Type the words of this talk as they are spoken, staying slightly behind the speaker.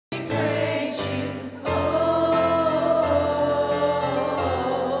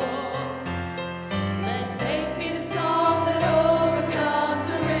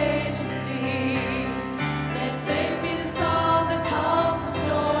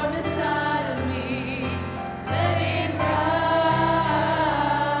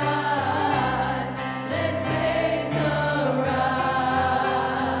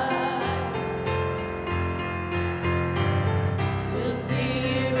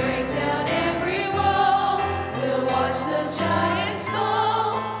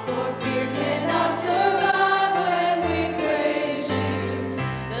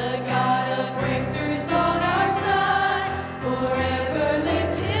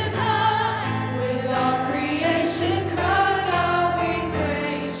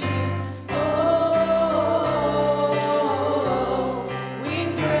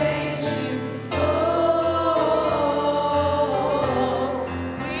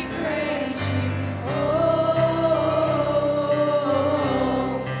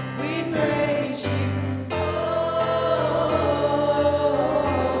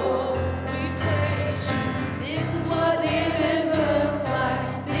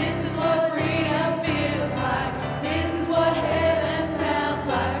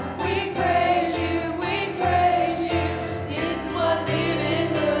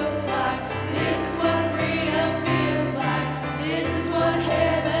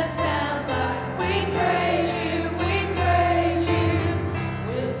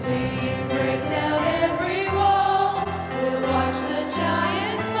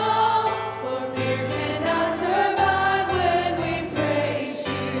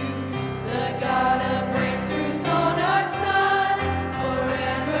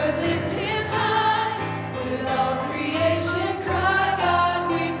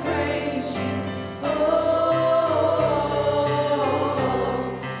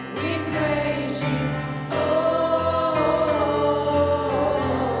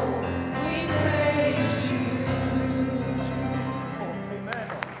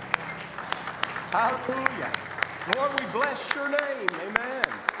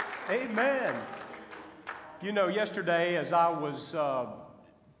Amen. You know, yesterday as I was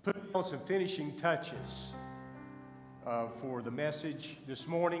putting on some finishing touches for the message this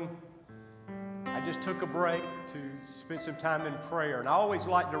morning, I just took a break to spend some time in prayer. And I always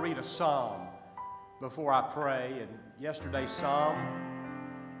like to read a psalm before I pray. And yesterday's psalm,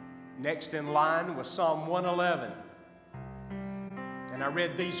 next in line, was Psalm 111. And I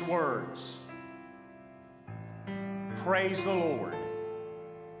read these words: Praise the Lord.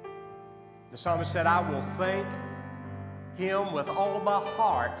 The psalmist said, I will thank Him with all my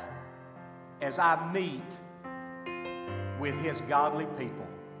heart as I meet with His godly people.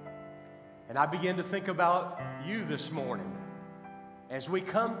 And I began to think about you this morning as we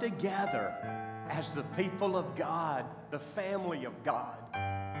come together as the people of God, the family of God,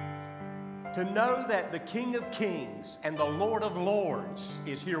 to know that the King of Kings and the Lord of Lords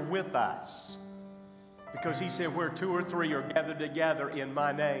is here with us. Because He said, where two or three are gathered together in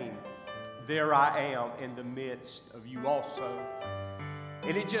my name, there I am in the midst of you also.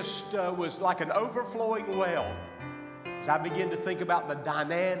 And it just was like an overflowing well as I begin to think about the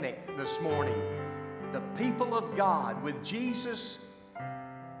dynamic this morning. The people of God with Jesus,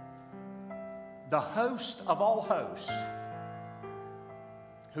 the host of all hosts,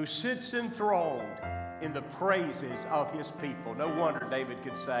 who sits enthroned in the praises of His people. No wonder David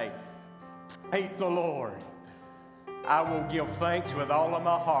could say, praise the Lord. I will give thanks with all of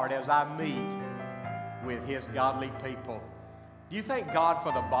my heart as I meet with His godly people. Do you thank God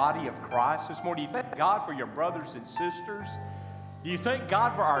for the body of Christ this morning? Do you thank God for your brothers and sisters? Do you thank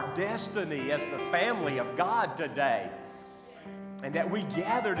God for our destiny as the family of God today? And that we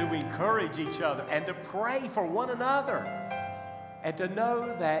gather to encourage each other and to pray for one another. And to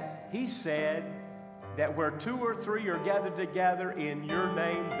know that He said that where two or three are gathered together in your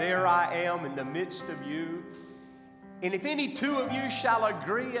name, there I am in the midst of you. And if any two of you shall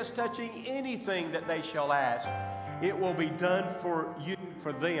agree as touching anything that they shall ask, it will be done for you,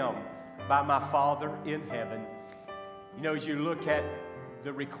 for them, by my Father in heaven. You know, as you look at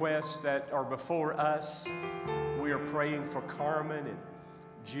the requests that are before us, we are praying for Carmen and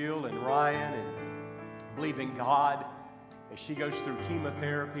Jill and Ryan and believing God as she goes through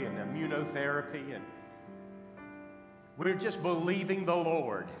chemotherapy and immunotherapy. And we're just believing the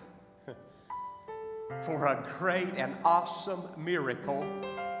Lord for a great and awesome miracle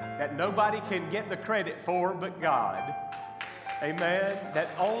that nobody can get the credit for but God. Amen. That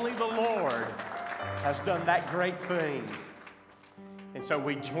only the Lord has done that great thing. And so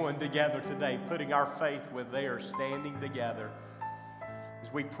we join together today, putting our faith with theirs, standing together.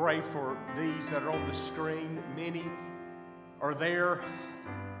 As we pray for these that are on the screen, many are there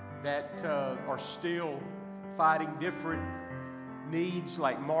that are still fighting different needs,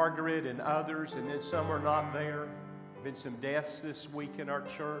 like Margaret and others, and then some are not there. Been some deaths this week in our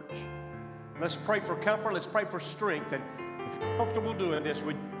church. Let's pray for comfort. Let's pray for strength. And if you're comfortable doing this,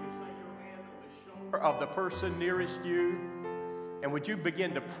 would you just lay your hand on the shoulder of the person nearest you? And would you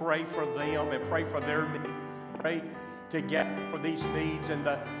begin to pray for them and pray for their needs? Pray together for these needs in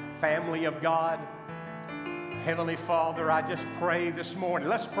the family of God. Heavenly Father, I just pray this morning.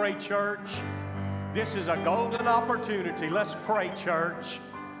 Let's pray, church. This is a golden opportunity. Let's pray, church,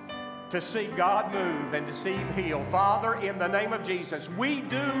 to see God move and to see Him heal. Father, in the name of Jesus, we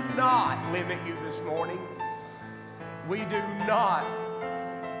do not limit you this morning. We do not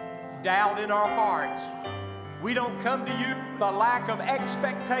doubt in our hearts. We don't come to you with a lack of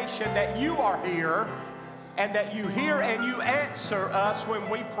expectation that you are here and that you hear and you answer us when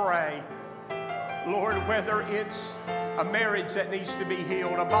we pray. Lord, whether it's a marriage that needs to be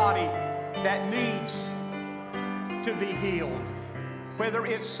healed, a body that needs to be healed, whether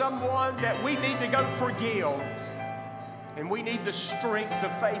it's someone that we need to go forgive and we need the strength to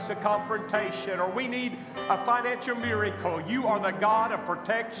face a confrontation, or we need a financial miracle, you are the God of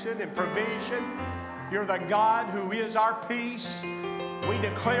protection and provision. You're the God who is our peace. We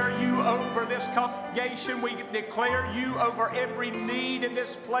declare you over this congregation. We declare you over every need in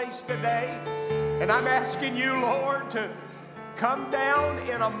this place today. And I'm asking you, Lord, to come down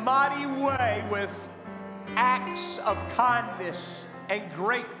in a mighty way with acts of kindness and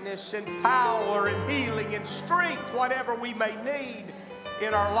greatness and power and healing and strength, whatever we may need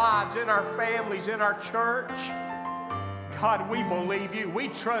in our lives, in our families, in our church. God, we believe you. We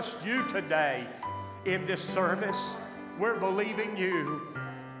trust you today in this service. We're believing you.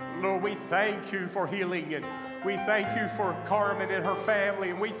 Lord, we thank you for healing, and we thank you for Carmen and her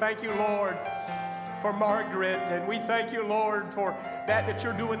family, and we thank you, Lord, for Margaret, and we thank you, Lord, for that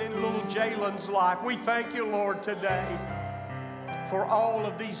you're doing in little Jalen's life. We thank you, Lord, today for all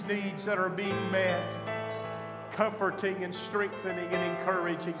of these needs that are being met. comforting and strengthening and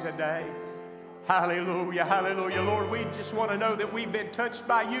encouraging today. Hallelujah, hallelujah. Lord, we just want to know that we've been touched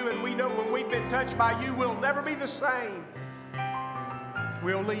by you, and we know when we've been touched by you, we'll never be the same.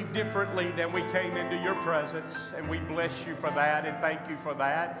 We'll leave differently than we came into your presence, and we bless you for that and thank you for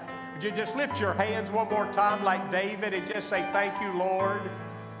that. Would you just lift your hands one more time like David and just say, thank you, Lord.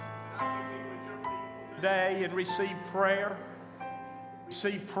 Today and receive prayer.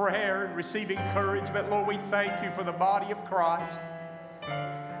 Receive prayer and receive encouragement. Lord, we thank you for the body of Christ.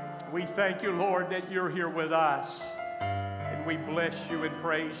 We thank you, Lord, that you're here with us. And we bless you and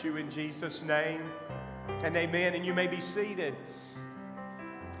praise you in Jesus' name. And amen. And you may be seated.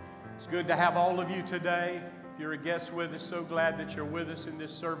 It's good to have all of you today. If you're a guest with us, so glad that you're with us in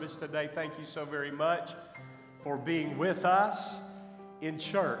this service today. Thank you so very much for being with us in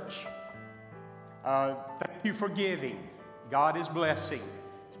church. Thank you for giving. God is blessing.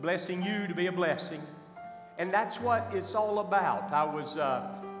 He's blessing you to be a blessing. And that's what it's all about. I was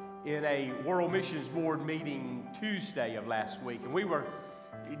in a World Missions Board meeting Tuesday of last week, and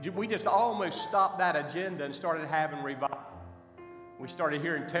we just almost stopped that agenda and started having revival. We started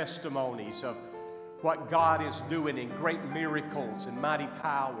hearing testimonies of what God is doing in great miracles and mighty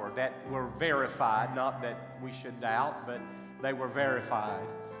power that were verified, not that we should doubt, but they were verified.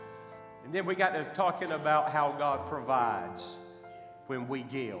 And then we got to talking about how God provides when we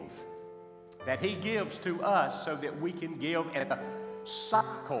give. That He gives to us so that we can give, and a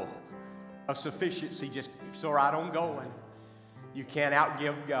cycle of sufficiency just keeps right on going. You can't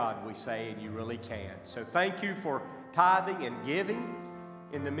outgive God, we say, and you really can't. So thank you for tithing and giving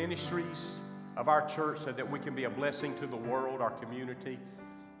in the ministries of our church so that we can be a blessing to the world, our community,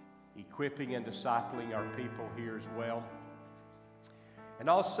 equipping and discipling our people here as well. And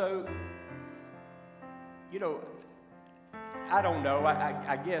also, you know, I don't know,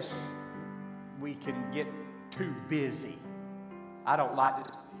 I guess we can get too busy. I don't like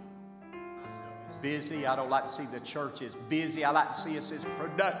to see busy. I don't like to see the church as busy. I like to see us as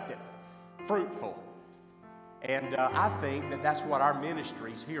productive, fruitful. And I think that that's what our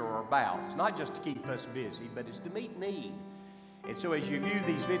ministries here are about. It's not just to keep us busy, but it's to meet need. And so as you view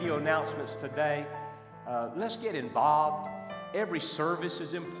these video announcements today, let's get involved. Every service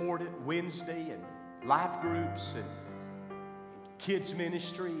is important. Wednesday and life groups and kids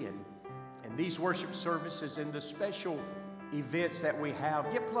ministry and these worship services and the special events that we have.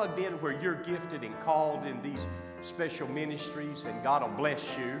 Get plugged in where you're gifted and called in these special ministries, and God will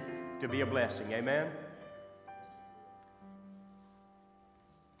bless you to be a blessing. Amen.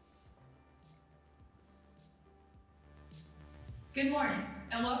 Good morning,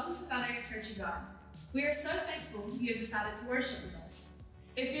 and welcome to Foundation Church of God. We are so thankful you have decided to worship with us.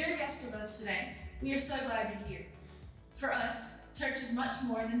 If you're a guest with us today, we are so glad you're here. For us, church is much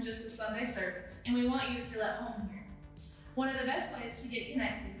more than just a Sunday service, and we want you to feel at home here. One of the best ways to get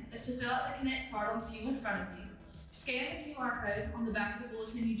connected is to fill out the Connect card on the pew in front of you, scan the QR code on the back of the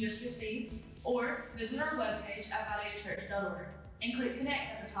bulletin you just received, or visit our webpage at valiantchurch.org and click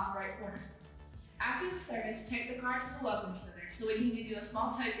Connect at the top right corner. After the service, take the card to the Welcome Center so we can give you a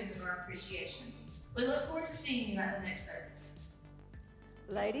small token of our appreciation. We look forward to seeing you at the next service.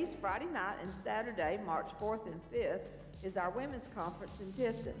 Ladies, Friday night and Saturday, March 4th and 5th, is our women's conference in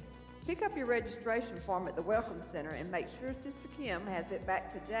Tifton. Pick up your registration form at the Welcome Center and make sure Sister Kim has it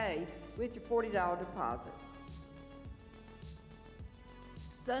back today with your $40 deposit.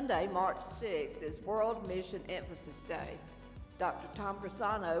 Sunday, March 6th is World Mission Emphasis Day. Dr. Tom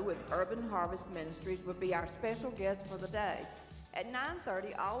Brisano with Urban Harvest Ministries will be our special guest for the day. At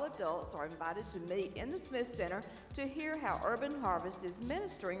 9:30, all adults are invited to meet in the Smith Center to hear how Urban Harvest is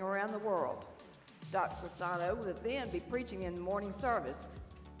ministering around the world. Dr. Brisano will then be preaching in the morning service.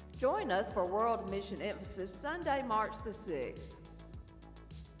 Join us for World Mission Emphasis Sunday, March the 6th.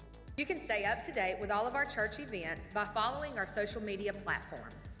 You can stay up to date with all of our church events by following our social media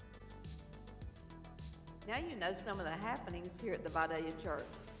platforms. Now you know some of the happenings here at the Vidalia Church.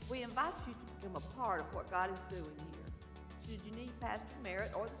 We invite you to become a part of what God is doing here. Should you need Pastor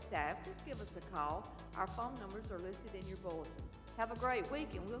Merritt or the staff, just give us a call. Our phone numbers are listed in your bulletin. Have a great week,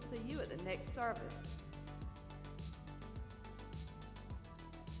 and we'll see you at the next service.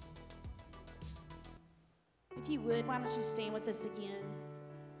 If you would, why don't you stand with us again?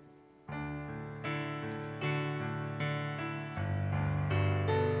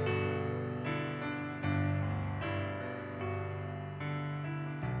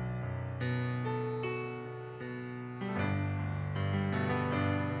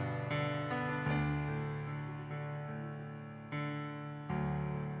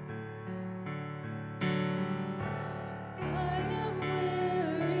 I am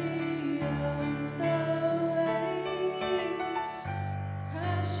weary of the way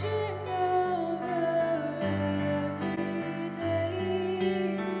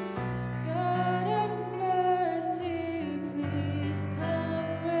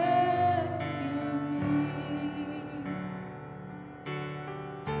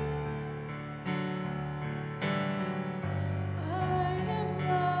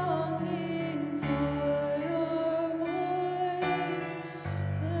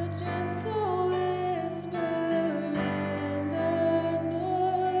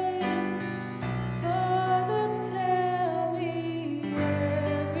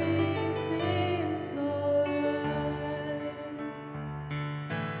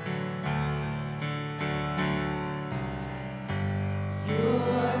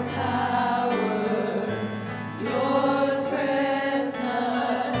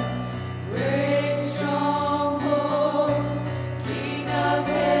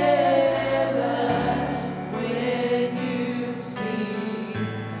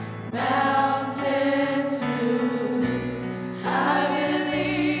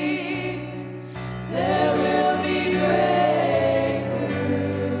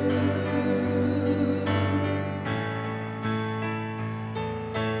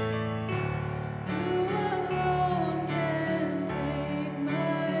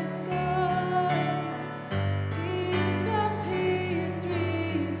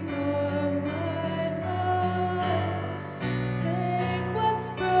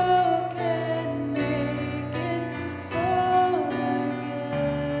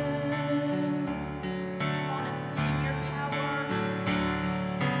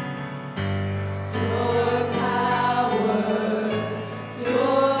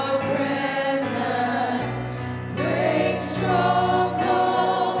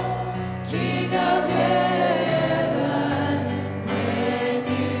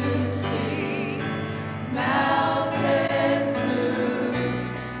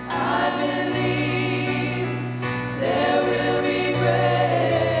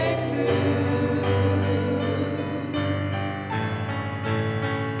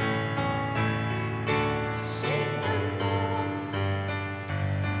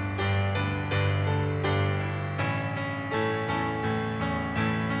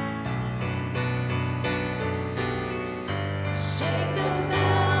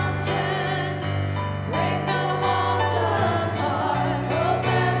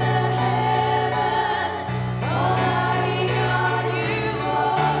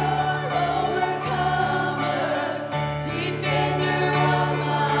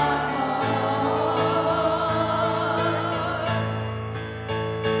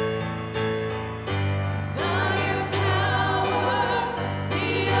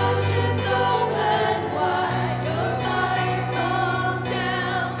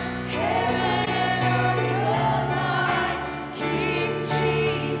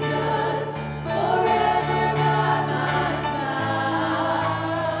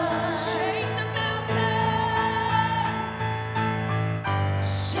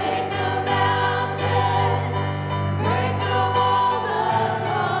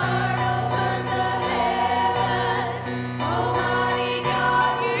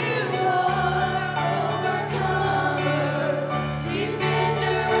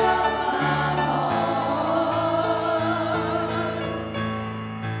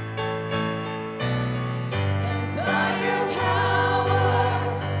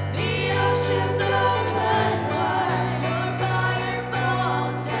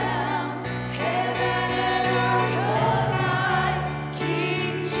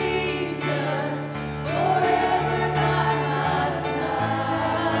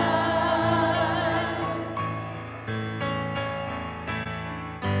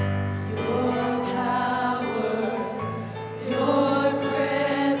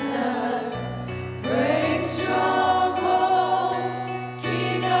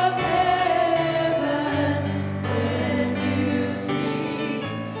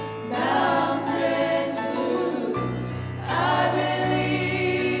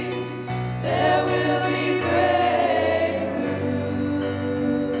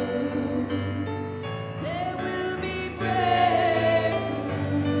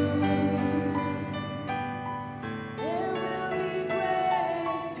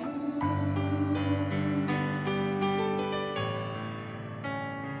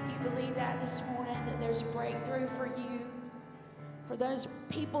for those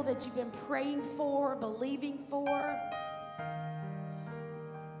people that you've been praying for, believing for.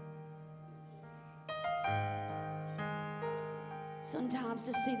 Sometimes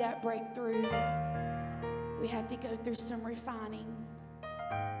to see that breakthrough, we have to go through some refining.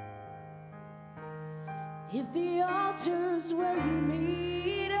 If the altar's where you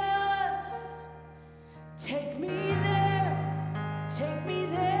meet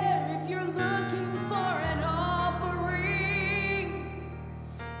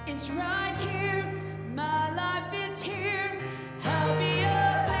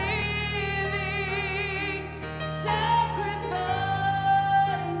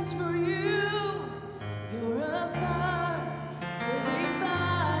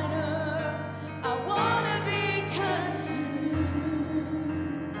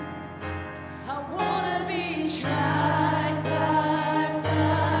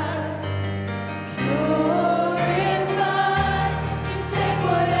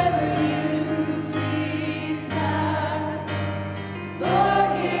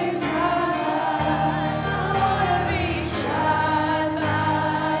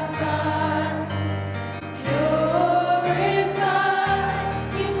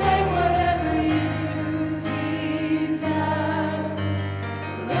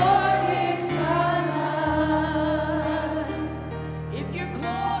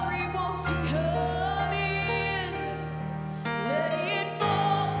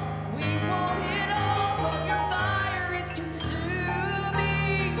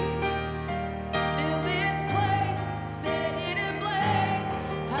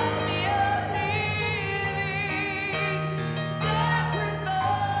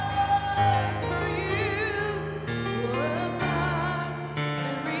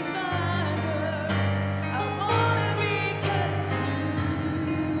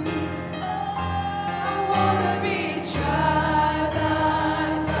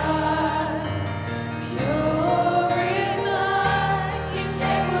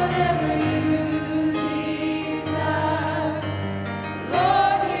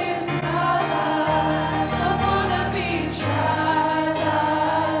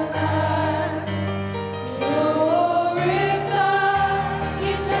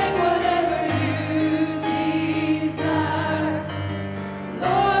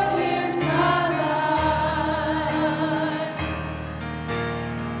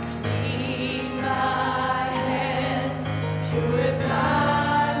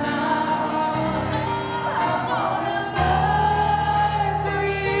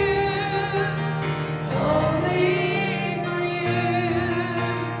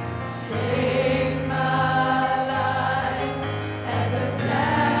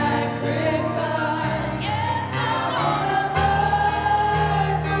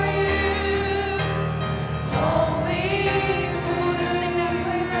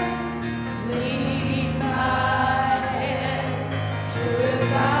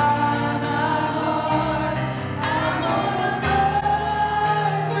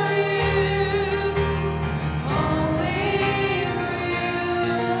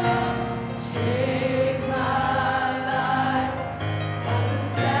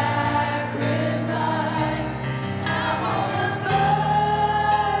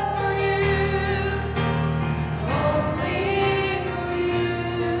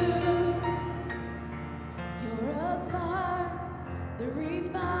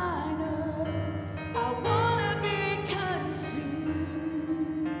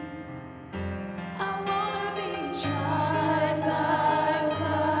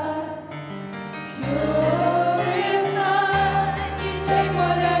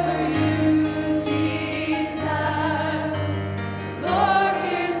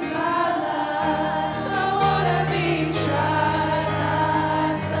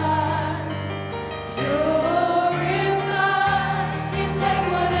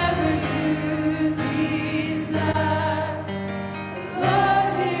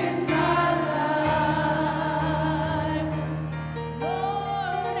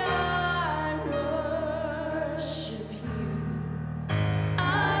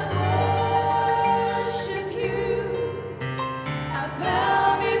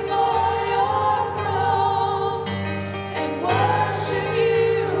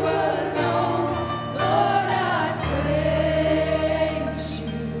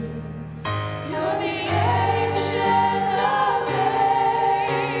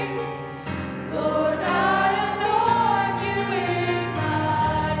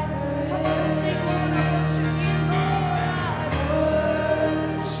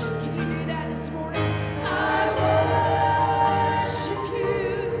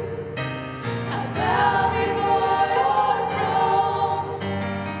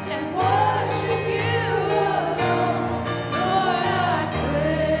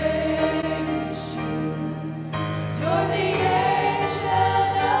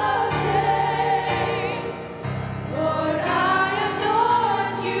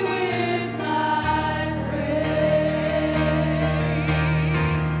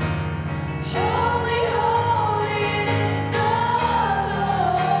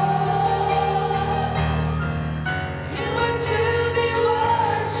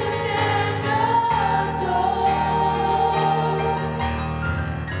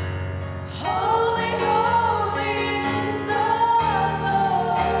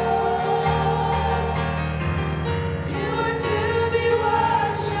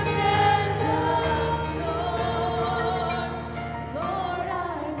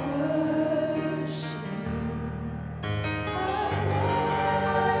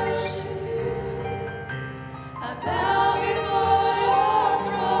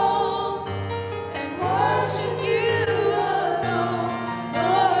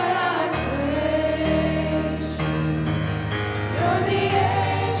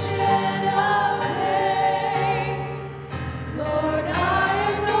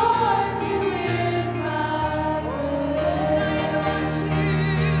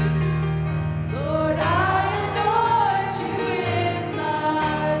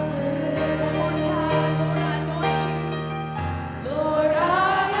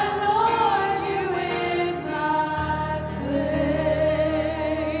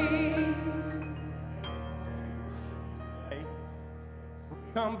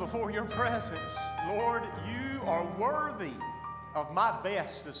come before your presence. Lord, you are worthy of my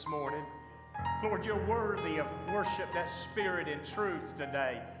best this morning. Lord, you're worthy of worship, that spirit and truth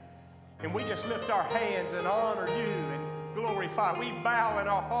today. And we just lift our hands and honor you and glorify. We bow in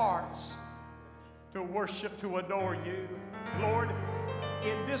our hearts to worship, to adore you. Lord,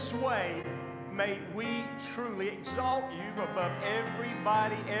 in this way, may we truly exalt you above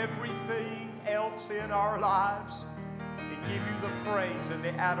everybody, everything else in our lives, and give you the praise and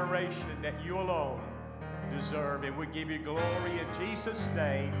the adoration that you alone deserve. And we give you glory in Jesus'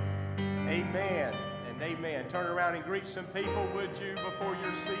 name. Amen and amen. Turn around and greet some people, would you, before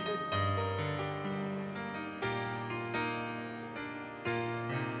you're seated?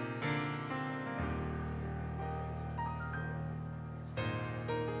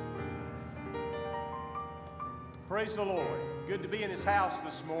 Praise the Lord. Good to be in his house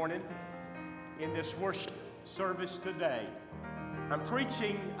this morning in this worship service today. I'm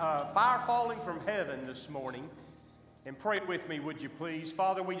preaching fire falling from heaven this morning. And pray with me, would you please?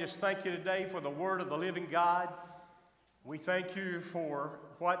 Father, we just thank you today for the word of the living God. We thank you for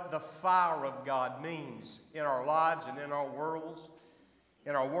what the fire of God means in our lives and in our world.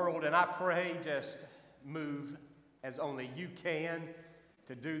 And I pray just move as only you can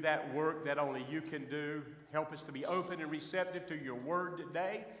to do that work that only you can do. Help us to be open and receptive to your word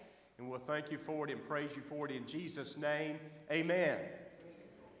today. And we'll thank you for it and praise you for it in Jesus' name. Amen.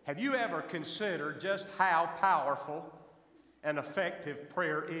 Have you ever considered just how powerful and effective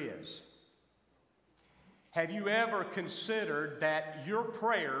prayer is? Have you ever considered that your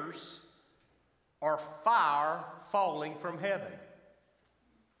prayers are fire falling from heaven?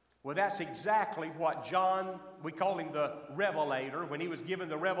 Well, that's exactly what John, we call him the Revelator, when he was given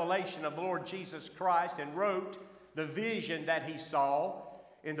the revelation of the Lord Jesus Christ and wrote the vision that he saw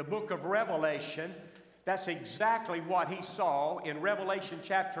in the book of Revelation, that's exactly what he saw in Revelation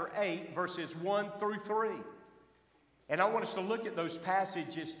chapter 8, verses 1 through 3. And I want us to look at those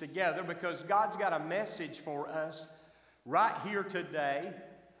passages together because God's got a message for us right here today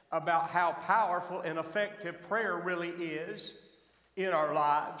about how powerful and effective prayer really is in our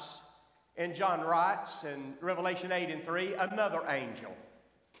lives. And John writes in Revelation 8 and 3, another angel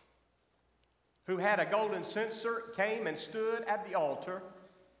who had a golden censer came and stood at the altar,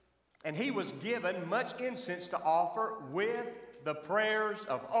 and he was given much incense to offer with the prayers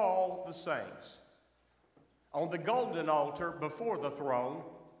of all the saints on the golden altar before the throne.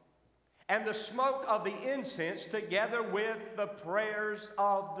 And the smoke of the incense together with the prayers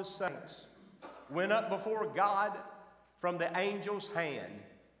of the saints went up before God from the angel's hand.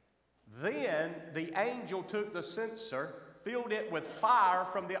 Then the angel took the censer, filled it with fire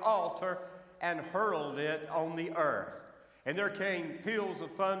from the altar, and hurled it on the earth. And there came peals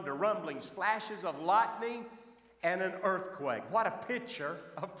of thunder, rumblings, flashes of lightning, and an earthquake. What a picture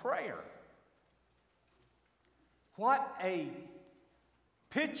of prayer. What a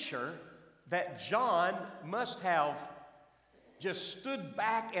picture that John must have just stood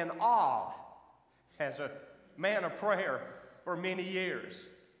back in awe as a man of prayer for many years.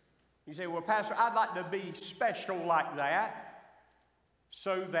 You say, well, Pastor, I'd like to be special like that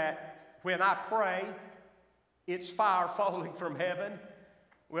so that when I pray, it's fire falling from heaven.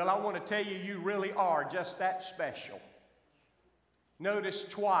 Well, I want to tell you, you really are just that special. Notice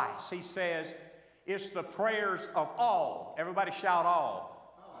twice he says, it's the prayers of all. Everybody shout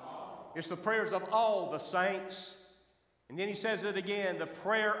all. All. It's the prayers of all the saints. And then he says it again, the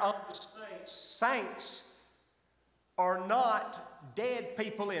prayer of the saints. Saints are not dead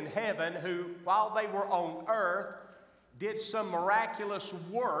people in heaven who, while they were on earth, did some miraculous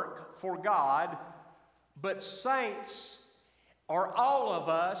work for God. But saints are all of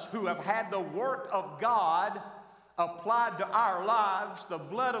us who have had the work of God applied to our lives, the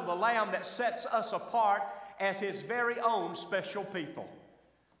blood of the Lamb that sets us apart as His very own special people.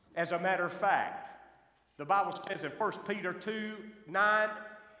 As a matter of fact, the Bible says in 1 Peter 2:9,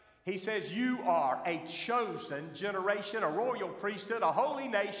 he says, you are a chosen generation, a royal priesthood, a holy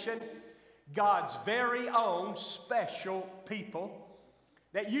nation, God's very own special people,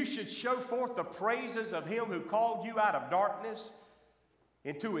 that you should show forth the praises of Him who called you out of darkness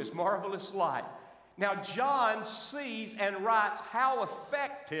into His marvelous light. Now, John sees and writes how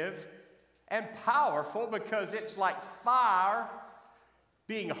effective and powerful, because it's like fire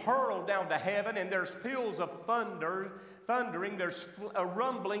being hurled down to heaven, and there's peals of thundering, there's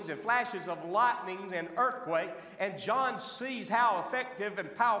rumblings and flashes of lightning and earthquake, and John sees how effective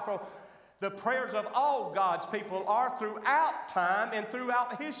and powerful the prayers of all God's people are throughout time and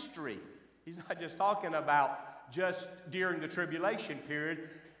throughout history. He's not just talking about just during the tribulation period,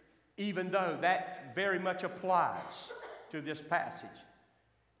 even though that very much applies to this passage.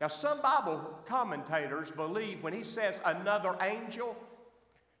 Now, some Bible commentators believe when he says another angel,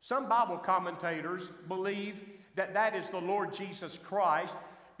 some Bible commentators believe that that is the Lord Jesus Christ,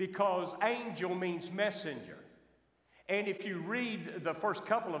 because angel means messenger. And if you read the first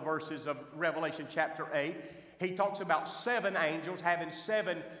couple of verses of Revelation chapter 8, he talks about 7 angels having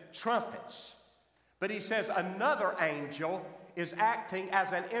 7 trumpets. But he says another angel is acting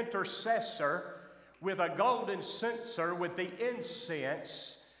as an intercessor with a golden censer with the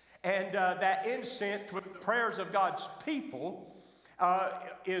incense. And that incense with the prayers of God's people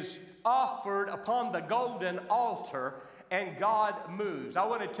is offered upon the golden altar, and God moves. I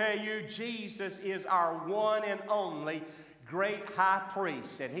want to tell you, Jesus is our one and only great high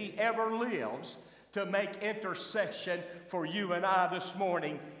priest, and He ever lives to make intercession for you and I this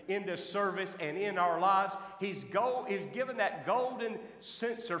morning in this service and in our lives. He's given that golden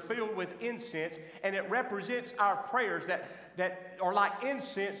censer filled with incense, and it represents our prayers that are like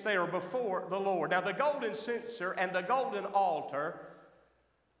incense. They are before the Lord. Now, the golden censer and the golden altar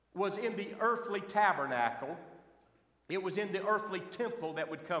was in the earthly tabernacle. It was in the earthly temple that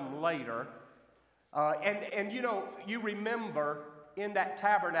would come later. And you know, you remember in that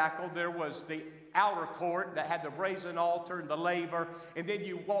tabernacle there was the outer court that had the brazen altar and the laver, and then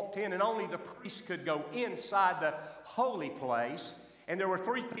you walked in and only the priest could go inside the holy place. And there were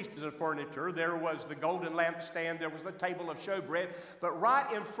 3 pieces of furniture. There was the golden lampstand, there was the table of showbread, but right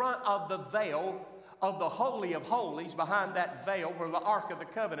in front of the veil of the Holy of Holies, behind that veil where the Ark of the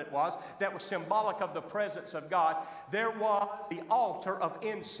Covenant was, that was symbolic of the presence of God, there was the altar of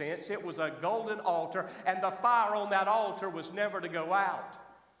incense. It was a golden altar, and the fire on that altar was never to go out.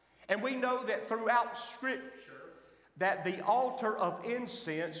 And we know that throughout Scripture that the altar of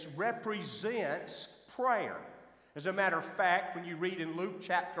incense represents prayer. As a matter of fact, when you read in Luke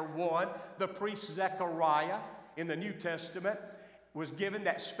chapter 1, the priest Zechariah in the New Testament was given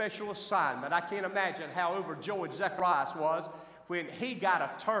that special assignment. I can't imagine how overjoyed Zacharias was when he got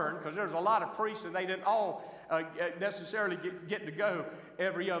a turn, because there's a lot of priests and they didn't all necessarily get to go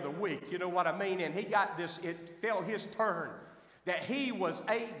every other week. You know what I mean? And he got this, it fell his turn that he was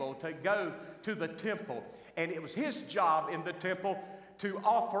able to go to the temple. And it was his job in the temple to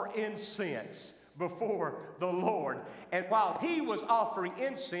offer incense before the Lord. And while he was offering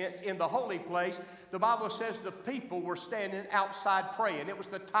incense in the holy place, the Bible says the people were standing outside praying. It was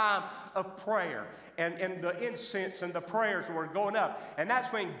the time of prayer, and the incense and the prayers were going up. And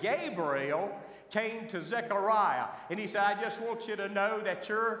that's when Gabriel came to Zechariah, and he said, I just want you to know that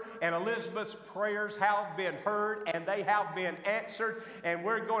your and Elizabeth's prayers have been heard, and they have been answered, and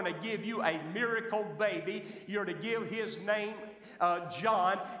we're going to give you a miracle baby. You're to give his name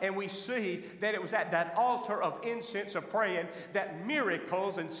John, and we see that it was at that altar of incense of praying that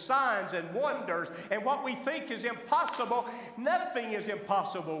miracles and signs and wonders and what we think is impossible, nothing is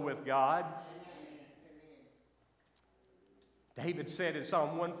impossible with God. David said in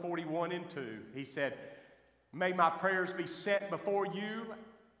Psalm 141 and 2, he said, may my prayers be set before you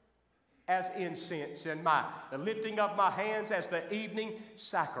as incense, and the lifting of my hands as the evening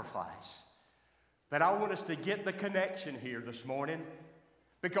sacrifice. But I want us to get the connection here this morning,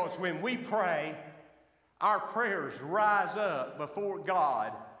 because when we pray, our prayers rise up before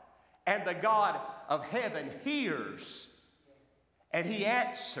God, and the God of heaven hears, and he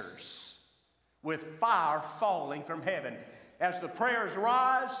answers with fire falling from heaven. As the prayers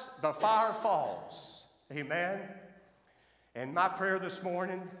rise, the fire falls. Amen? And my prayer this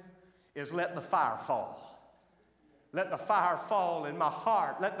morning is let the fire fall. Let the fire fall in my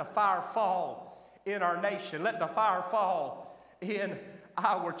heart. Let the fire fall in our nation. Let the fire fall in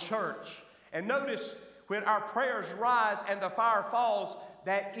our church. And notice when our prayers rise and the fire falls,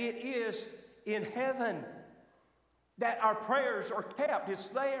 that it is in heaven that our prayers are kept. It's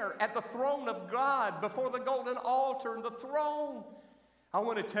there at the throne of God, before the golden altar and the throne. I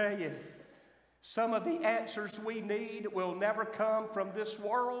want to tell you, some of the answers we need will never come from this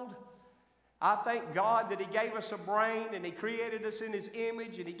world. I thank God that he gave us a brain, and he created us in his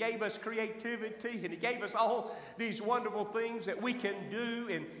image, and he gave us creativity, and he gave us all these wonderful things that we can do,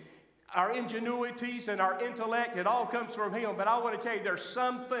 and our ingenuities and our intellect. It all comes from him. But I want to tell you, there's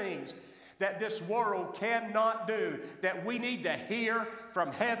some things that this world cannot do, that we need to hear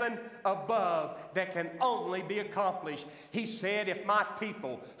from heaven above, that can only be accomplished. He said, if my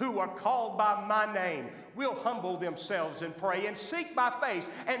people who are called by my name will humble themselves and pray and seek my face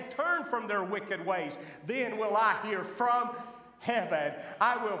and turn from their wicked ways, then will I hear from heaven.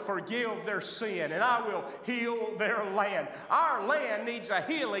 I will forgive their sin, and I will heal their land. Our land needs a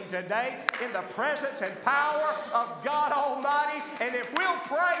healing today in the presence and power of God Almighty. And if we'll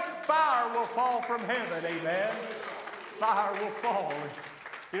pray, fire will fall from heaven. Amen. Fire will fall.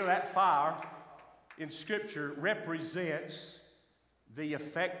 You know, that fire in Scripture represents the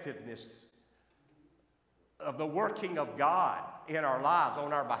effectiveness of the working of God in our lives,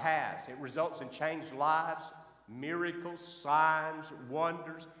 on our behalf. It results in changed lives, miracles, signs,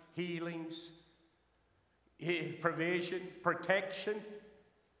 wonders, healings, provision, protection.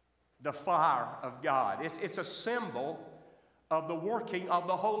 The fire of God. It's a symbol of the working of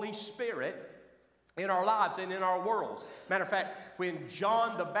the Holy Spirit in our lives and in our worlds. Matter of fact, when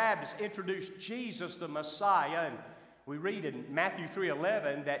John the Baptist introduced Jesus the Messiah, and we read in Matthew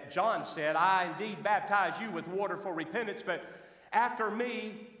 3:11 that John said, I indeed baptize you with water for repentance, but after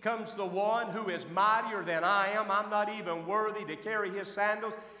me comes the one who is mightier than I am. I'm not even worthy to carry his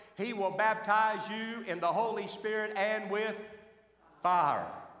sandals. He will baptize you in the Holy Spirit and with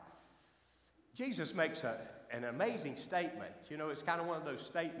fire. Jesus makes an amazing statement. You know, it's kind of one of those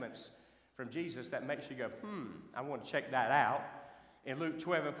statements from Jesus that makes you go, I want to check that out. In Luke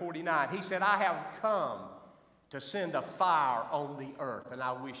 12:49, he said, I have come to send a fire on the earth, and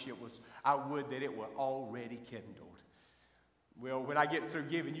I would that it were already kindled. Well, when I get through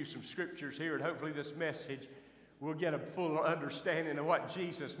giving you some scriptures here, and hopefully this message, we'll get a fuller understanding of what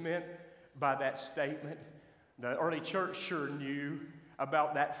Jesus meant by that statement. The early church sure knew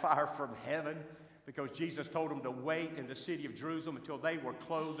about that fire from heaven, because Jesus told them to wait in the city of Jerusalem until they were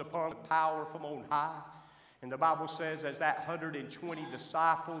clothed upon power from on high. And the Bible says as that 120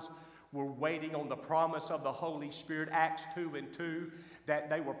 disciples were waiting on the promise of the Holy Spirit, Acts 2:2,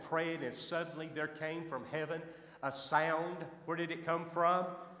 that they were praying, and suddenly there came from heaven a sound. Where did it come from?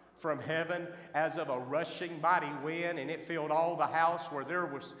 From heaven, as of a rushing mighty wind, and it filled all the house where they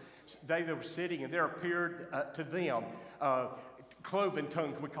were sitting, and there appeared to them cloven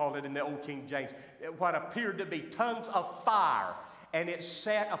tongues, we call it in the old King James, what appeared to be tongues of fire, and it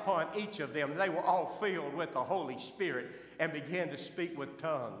sat upon each of them. They were all filled with the Holy Spirit and began to speak with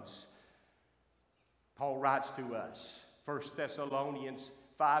tongues. Paul writes to us, 1 Thessalonians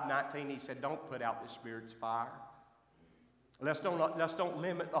 5:19, he said, don't put out the Spirit's fire. Let's don't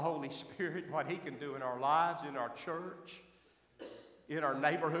limit the Holy Spirit, what He can do in our lives, in our church, in our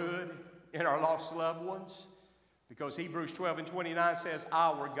neighborhood, in our lost loved ones. Because Hebrews 12:29 says,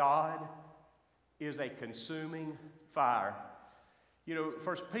 our God is a consuming fire. You know,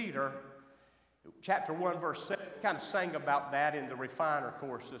 1 Peter chapter 1, verse 7, kind of sang about that in the Refiner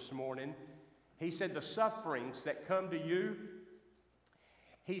course this morning. He said, the sufferings that come to you,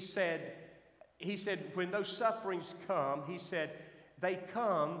 he said, when those sufferings come, he said, they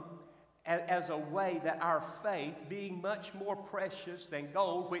come as a way that our faith, being much more precious than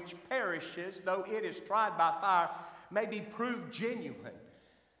gold, which perishes, though it is tried by fire, may be proved genuine,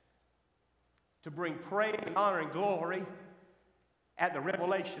 to bring praise and honor and glory at the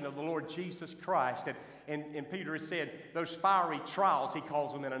revelation of the Lord Jesus Christ. And Peter has said, those fiery trials, he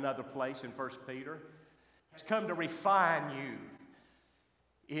calls them in another place in 1 Peter, it's come to refine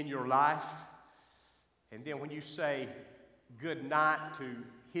you in your life. And then when you say good night to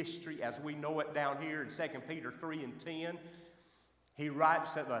history as we know it down here in 2 Peter 3:10, he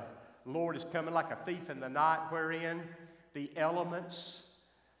writes that the Lord is coming like a thief in the night, wherein the elements,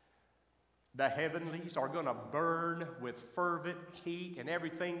 the heavenlies, are going to burn with fervent heat, and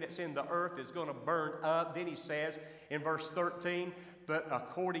everything that's in the earth is going to burn up. Then he says in verse 13, but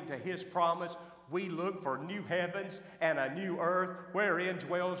according to His promise, we look for new heavens and a new earth wherein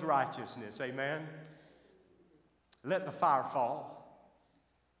dwells righteousness. Amen. Let the fire fall.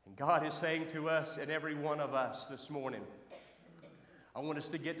 And God is saying to us and every one of us this morning, I want us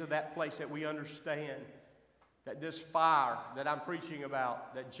to get to that place that we understand that this fire that I'm preaching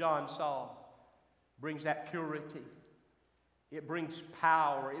about, that John saw, brings that purity. It brings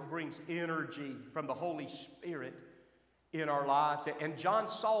power. It brings energy from the Holy Spirit in our lives. And John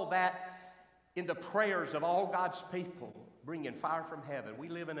saw that in the prayers of all God's people, bringing fire from heaven. We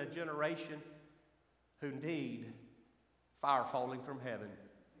live in a generation who need fire falling from heaven.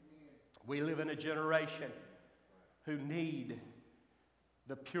 We live in a generation who need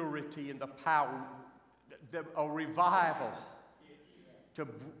the purity and the power, a revival to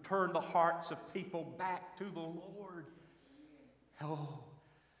turn the hearts of people back to the Lord. Oh,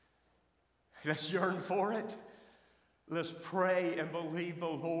 let's yearn for it. Let's pray and believe the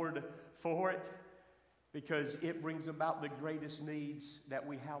Lord for it, because it brings about the greatest needs that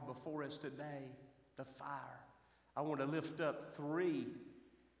we have before us today, the fire. I want to lift up 3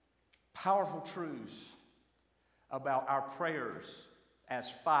 powerful truths about our prayers as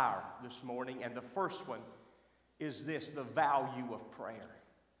fire this morning. And the first one is this, the value of prayer.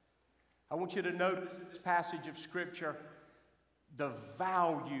 I want you to notice in this passage of Scripture the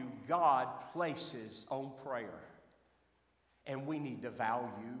value God places on prayer. And we need to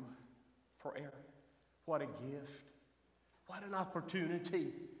value prayer. What a gift. What an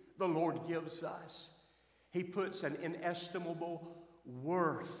opportunity the Lord gives us. He puts an inestimable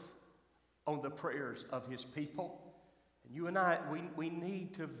worth on the prayers of His people. And you and I, we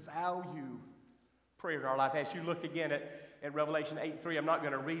need to value prayer in our life. As you look again at Revelation 8:3, I'm not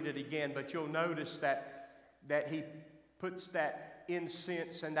going to read it again, but you'll notice that He puts that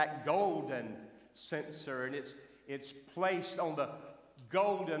incense and that golden censer, and it's placed on the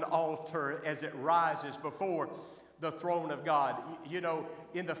golden altar as it rises before the throne of God. You know,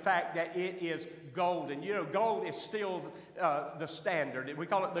 in the fact that it is golden. You know, gold is still the standard. We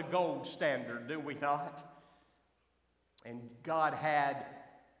call it the gold standard, do we not? And God had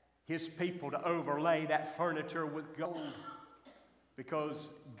His people to overlay that furniture with gold, because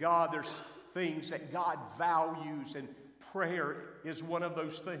God, there's things that God values, and prayer is one of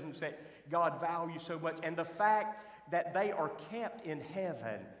those things that God values so much. And the fact that they are kept in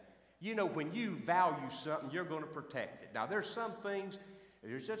heaven, you know, when you value something, you're going to protect it. Now, there's some things,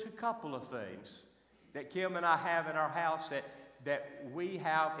 there's just a couple of things that Kim and I have in our house that we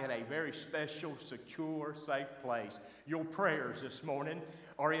have in a very special, secure, safe place. Your prayers this morning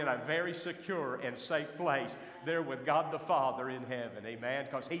are in a very secure and safe place. They're with God the Father in heaven, amen?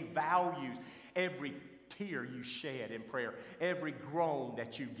 Because He values every tear you shed in prayer, every groan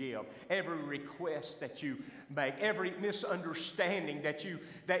that you give, every request that you make, every misunderstanding that you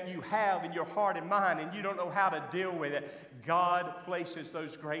have in your heart and mind, and you don't know how to deal with it. God places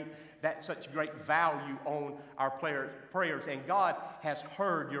such great value on our prayers, and God has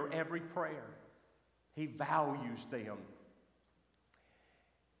heard your every prayer. He values them.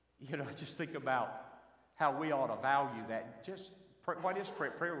 You know, just think about how we ought to value that. Just What is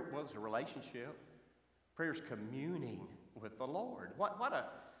prayer? Prayer was a relationship. Prayer is communing with the Lord.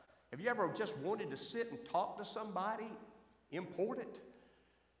 Have you ever just wanted to sit and talk to somebody important?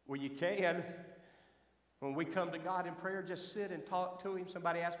 Well, you can. When we come to God in prayer, just sit and talk to Him.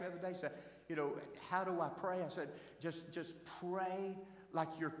 Somebody asked me the other day, said, how do I pray? I said, just pray like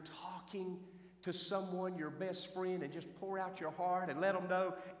you're talking to someone, your best friend, and just pour out your heart and let them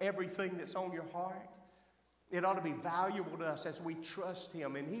know everything that's on your heart. It ought to be valuable to us as we trust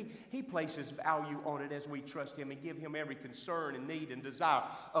Him, and He places value on it as we trust Him and give Him every concern and need and desire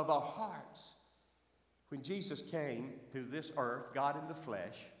of our hearts. When Jesus came to this earth, God in the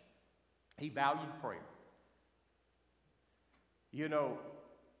flesh, He valued prayer.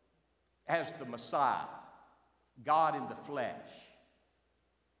 As the Messiah, God in the flesh,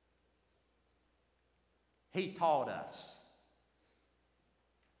 He taught us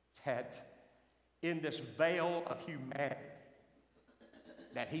that in this veil of humanity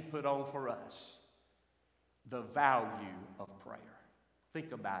that He put on for us, the value of prayer.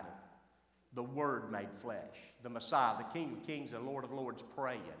 Think about it. The Word made flesh, the Messiah, the King of Kings and Lord of Lords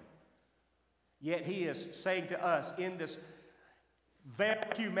praying. Yet He is saying to us in this veil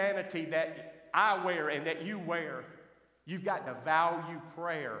of humanity that I wear and that you wear, you've got to value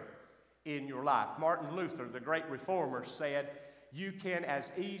prayer in your life. Martin Luther, the great reformer, said, you can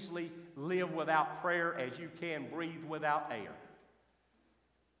as easily live without prayer as you can breathe without air.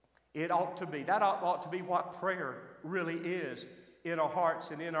 That ought to be what prayer really is in our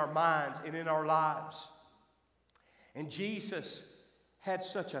hearts and in our minds and in our lives. And Jesus had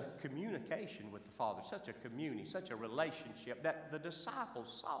such a communication with the Father, such a communion, such a relationship that the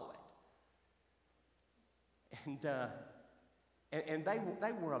disciples saw it. And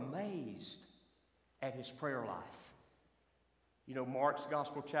they were amazed at His prayer life. Mark's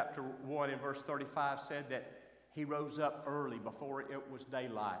Gospel chapter 1 and verse 35 said that He rose up early before it was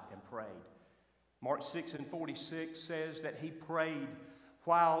daylight and prayed. Mark 6 and 46 says that He prayed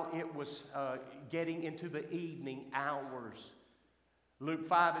while it was getting into the evening hours. Luke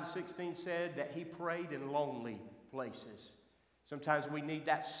 5 and 16 said that He prayed in lonely places. Sometimes we need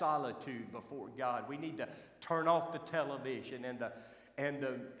that solitude before God. We need to turn off the television and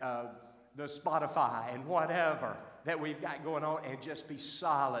the Spotify and whatever that we've got going on and just be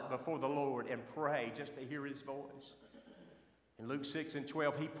silent before the Lord and pray just to hear His voice. In Luke 6 and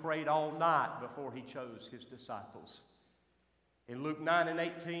 12, He prayed all night before He chose His disciples. In Luke 9 and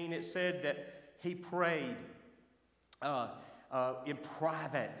 18, it said that He prayed in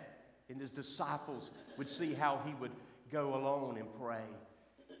private, and His disciples would see how He would go alone and pray.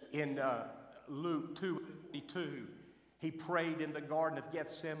 In Luke 2:22, He prayed in the Garden of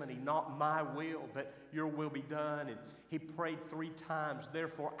Gethsemane, not my will, but your will be done. And He prayed 3 times,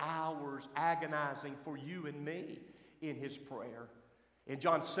 therefore hours agonizing for you and me in His prayer. In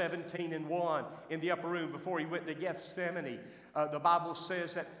John 17 and 1, in the upper room before He went to Gethsemane, the Bible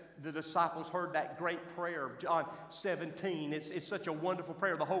says that the disciples heard that great prayer of John 17. It's such a wonderful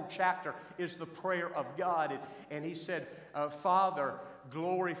prayer. The whole chapter is the prayer of God. And He said, Father,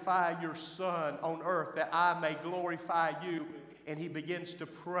 glorify your Son on earth that I may glorify you. And He begins to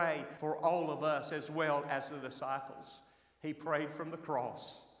pray for all of us as well as the disciples. He prayed from the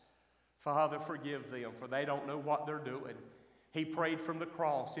cross. Father, forgive them, for they don't know what they're doing. He prayed from the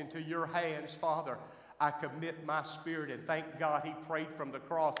cross. Into your hands, Father, I commit my spirit, and thank God He prayed from the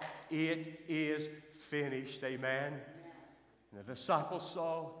cross. It is finished, amen. And the disciples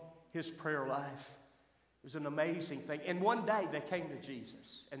saw His prayer life. It was an amazing thing. And one day they came to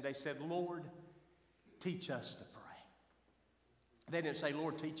Jesus and they said, Lord, teach us to pray. They didn't say,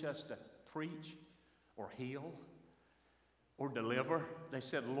 Lord, teach us to preach or heal or deliver. They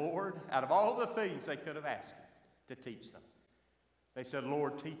said, Lord, out of all the things they could have asked Him to teach them, they said,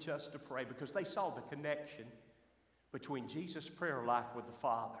 Lord, teach us to pray, because they saw the connection between Jesus' prayer life with the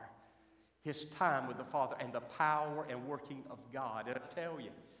Father, His time with the Father, and the power and working of God. And I tell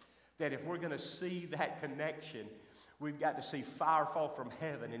you that if we're going to see that connection, we've got to see fire fall from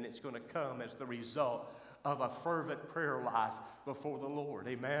heaven, and it's going to come as the result of a fervent prayer life before the Lord.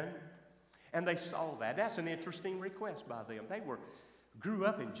 Amen? And they saw that. That's an interesting request by them. They grew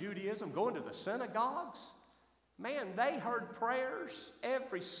up in Judaism, going to the synagogues. Man, they heard prayers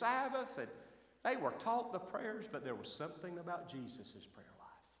every Sabbath, and they were taught the prayers, but there was something about Jesus' prayer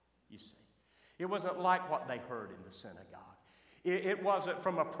life, you see. It wasn't like what they heard in the synagogue. It wasn't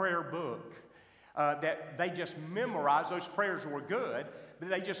from a prayer book that they just memorized. Those prayers were good, but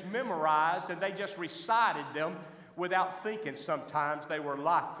they just memorized and they just recited them without thinking. Sometimes they were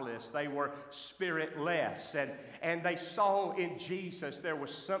lifeless, they were spiritless, and they saw in Jesus there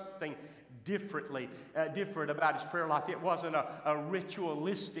was something different about his prayer life. It wasn't a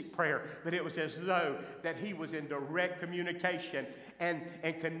ritualistic prayer, but it was as though that he was in direct communication and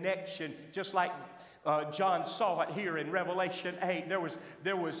connection, just like John saw it here in Revelation 8.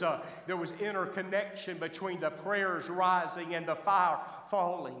 There was interconnection between the prayers rising and the fire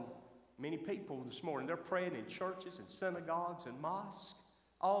falling. Many people this morning, they're praying in churches and synagogues and mosques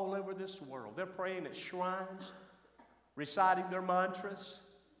all over this world. They're praying at shrines, reciting their mantras,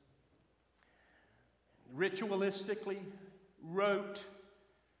 ritualistically wrote,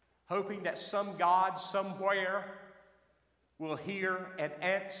 hoping that some God somewhere will hear and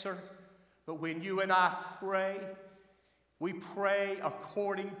answer. But when you and I pray, we pray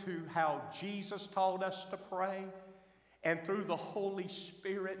according to how Jesus taught us to pray, and through the Holy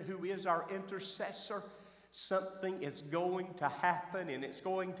Spirit, who is our intercessor. Something is going to happen, and it's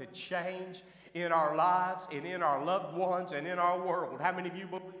going to change in our lives and in our loved ones and in our world. How many of you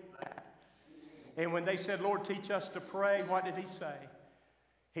believe that? And when they said, Lord, teach us to pray, what did he say?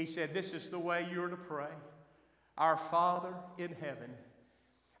 He said, this is the way you're to pray. Our Father in heaven,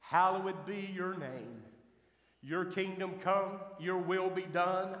 hallowed be your name. Your kingdom come, your will be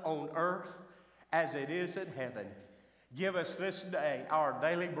done on earth as it is in heaven. Give us this day our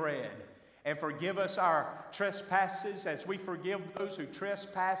daily bread, and forgive us our trespasses as we forgive those who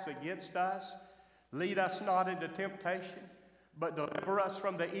trespass against us. Lead us not into temptation, but deliver us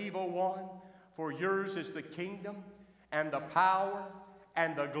from the evil one. For yours is the kingdom and the power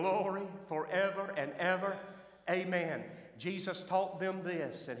and the glory forever and ever. Amen. Jesus taught them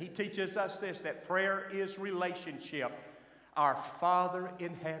this, and he teaches us this, that prayer is relationship. Our Father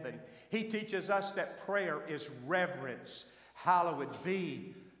in heaven. He teaches us that prayer is reverence. Hallowed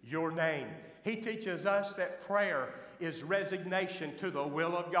be your name. He teaches us that prayer is resignation to the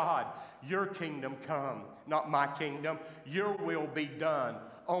will of God. Your kingdom come, not my kingdom. Your will be done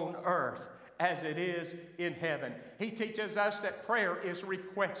on earth as it is in heaven. He teaches us that prayer is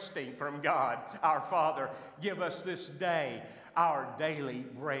requesting from God. Our Father, give us this day our daily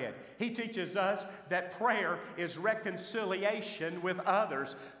bread. He teaches us that prayer is reconciliation with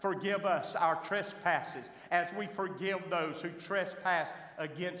others. Forgive us our trespasses as we forgive those who trespass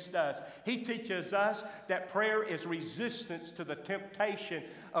against us. He teaches us that prayer is resistance to the temptation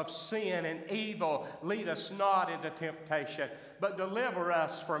of sin and evil. Lead us not into temptation, but deliver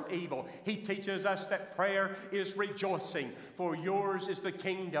us from evil. He teaches us that prayer is rejoicing, for yours is the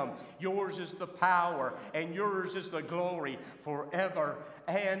kingdom, yours is the power, and yours is the glory forever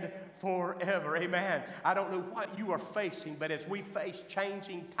and forever. Amen. I don't know what you are facing, but as we face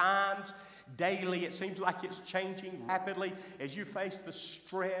changing times daily, it seems like it's changing rapidly. As you face the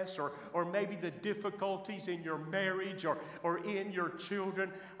stress or maybe the difficulties in your marriage or in your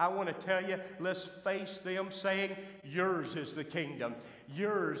children, I want to tell you, let's face them saying, yours is the kingdom,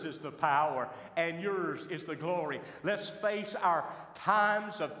 yours is the power, and yours is the glory. Let's face our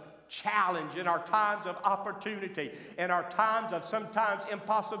times of challenge, in our times of opportunity, in our times of sometimes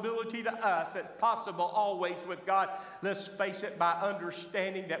impossibility to us, that's possible always with God. Let's face it by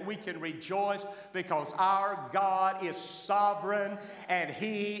understanding that we can rejoice because our God is sovereign and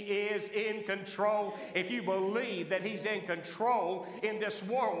He is in control. If you believe that He's in control in this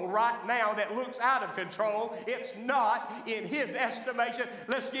world right now that looks out of control, it's not in His estimation.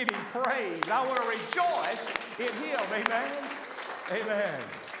 Let's give Him praise. I want to rejoice in Him. Amen. Amen.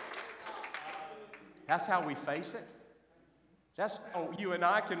 That's how we face it. That's how you and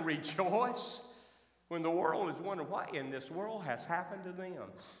I can rejoice when the world is wondering what in this world has happened to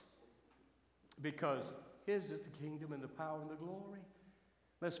them. Because His is the kingdom and the power and the glory.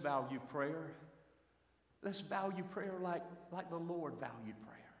 Let's value prayer. Let's value prayer like the Lord valued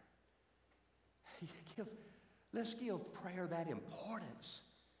prayer. Let's give prayer that importance.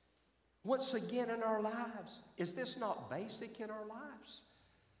 Once again in our lives, is this not basic in our lives?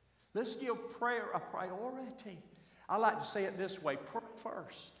 Let's give prayer a priority. I like to say it this way, pray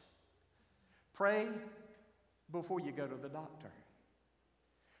first. Pray before you go to the doctor.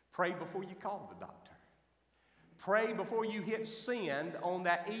 Pray before you call the doctor. Pray before you hit send on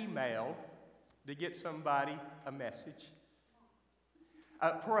that email to get somebody a message.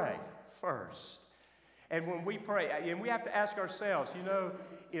 Pray first. And when we pray, and we have to ask ourselves,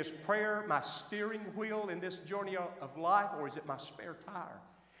 is prayer my steering wheel in this journey of life, or is it my spare tire?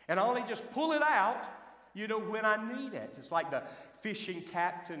 And I only just pull it out, when I need it. It's like the fishing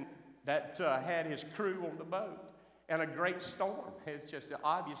captain that had his crew on the boat and a great storm. It's just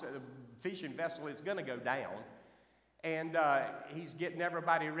obvious that the fishing vessel is going to go down. And he's getting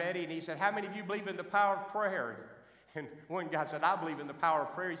everybody ready. And he said, how many of you believe in the power of prayer? And one guy said, I believe in the power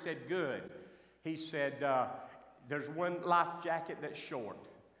of prayer. He said, good. He said, there's one life jacket that's short.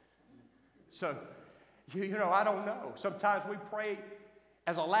 So, I don't know. Sometimes we pray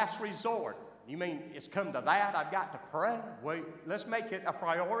as a last resort. You mean it's come to that? I've got to pray? Well, let's make it a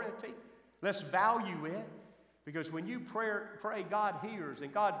priority. Let's value it. Because when you pray, God hears,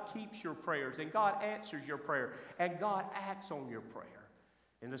 and God keeps your prayers, and God answers your prayer, and God acts on your prayer.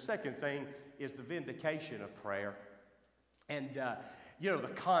 And the second thing is the vindication of prayer. And,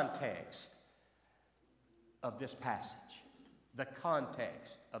 the context of this passage, the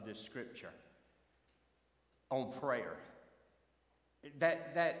context of this scripture on prayer.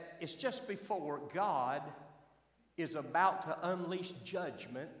 That it's just before God is about to unleash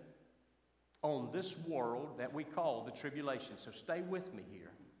judgment on this world that we call the tribulation. So stay with me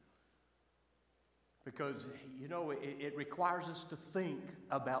here. Because, it requires us to think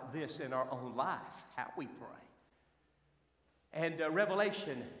about this in our own life, how we pray. And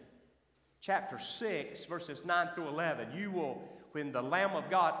Revelation chapter 6, verses 9 through 11, when the Lamb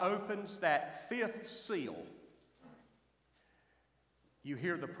of God opens that fifth seal, you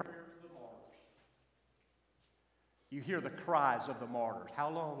hear the prayers of the martyrs. You hear the cries of the martyrs. How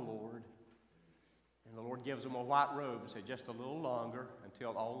long, Lord? And the Lord gives them a white robe and says, just a little longer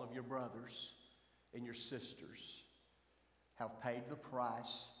until all of your brothers and your sisters have paid the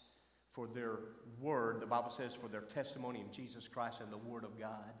price for their word. The Bible says for their testimony in Jesus Christ and the word of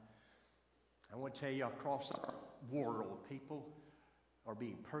God. I want to tell you, across our world, people are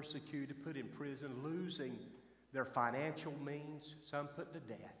being persecuted, put in prison, losing their financial means, some put to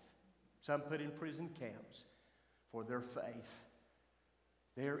death, some put in prison camps for their faith.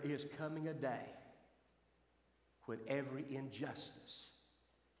 There is coming a day when every injustice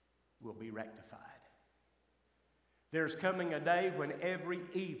will be rectified. There's coming a day when every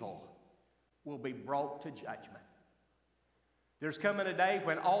evil will be brought to judgment. There's coming a day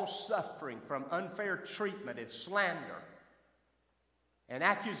when all suffering from unfair treatment and slander and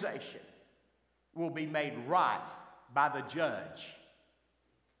accusation will be made right by the judge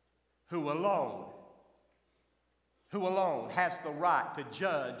who alone has the right to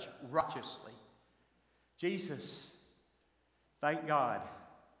judge righteously. Jesus, thank God.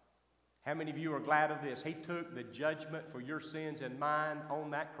 How many of you are glad of this? He took the judgment for your sins and mine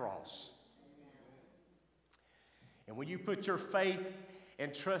on that cross. And when you put your faith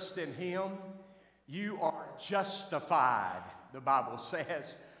and trust in Him, you are justified, the Bible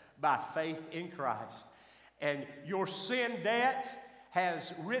says, by faith in Christ. And your sin debt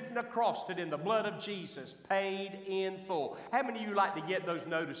has written across it in the blood of Jesus, paid in full. How many of you like to get those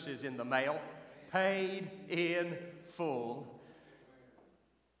notices in the mail? Paid in full.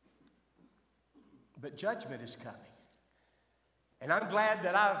 But judgment is coming. And I'm glad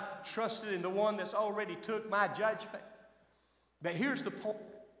that I've trusted in the one that's already took my judgment. But here's the point.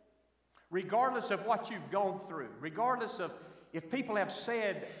 Regardless of what you've gone through, regardless of if people have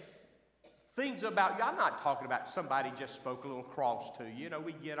said things about you, I'm not talking about somebody just spoke a little cross to you.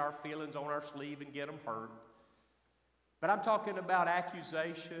 We get our feelings on our sleeve and get them hurt. But I'm talking about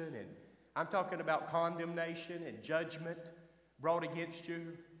accusation, and I'm talking about condemnation and judgment brought against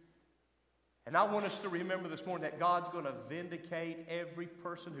you. And I want us to remember this morning that God's going to vindicate every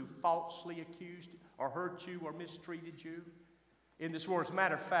person who falsely accused or hurt you or mistreated you in this world. As a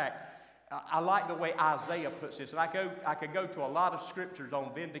matter of fact, I like the way Isaiah puts this. And I could go to a lot of scriptures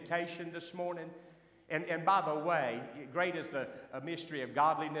on vindication this morning. And by the way, great is the mystery of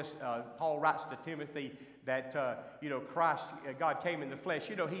godliness. Paul writes to Timothy that, Christ, God came in the flesh.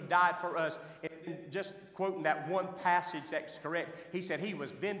 He died for us. And just quoting that one passage that's correct, he said he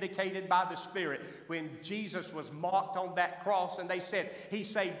was vindicated by the Spirit when Jesus was mocked on that cross. And they said he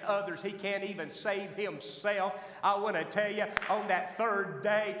saved others. He can't even save himself. I want to tell you, on that third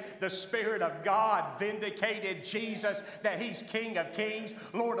day, the Spirit of God vindicated Jesus, that He's King of kings,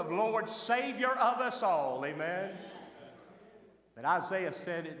 Lord of lords, Savior of us all. Amen. But Isaiah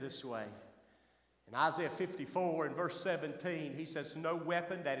said it this way. In Isaiah 54 and verse 17, he says, no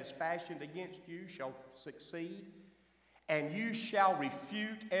weapon that is fashioned against you shall succeed, and you shall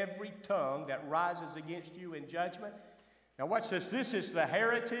refute every tongue that rises against you in judgment. Now watch this. This is the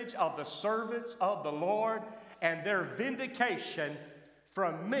heritage of the servants of the Lord, and their vindication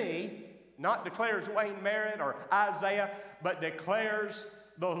from me, not declares Wayne Merritt or Isaiah, but declares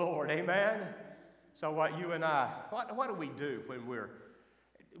the Lord. Amen? So what you and I, what do we do when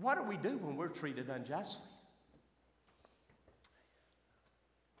we're treated unjustly?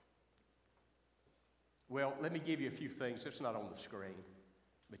 Well, let me give you a few things. It's not on the screen,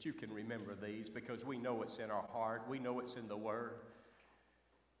 but you can remember these because we know it's in our heart. We know it's in the Word.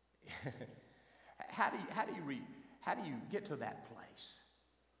 How do you get to that place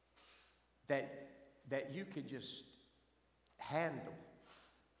that you can just handle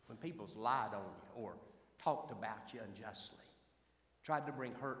when people's lied on you or talked about you unjustly, tried to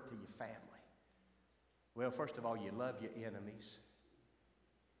bring hurt to your family? Well, first of all, you love your enemies.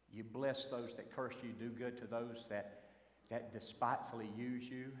 You bless those that curse you, do good to those that despitefully use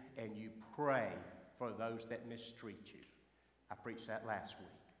you, and you pray for those that mistreat you. I preached that last week.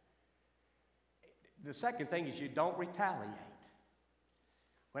 The second thing is you don't retaliate.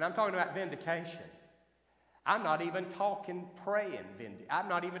 When I'm talking about vindication, I'm not even talking praying retaliation,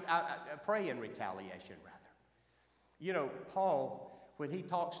 rather. You know, Paul, when he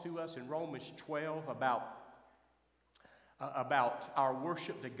talks to us in Romans 12 about our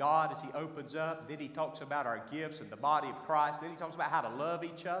worship to God as he opens up, then he talks about our gifts and the body of Christ, then he talks about how to love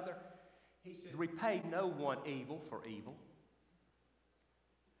each other. He says, repay no one evil for evil.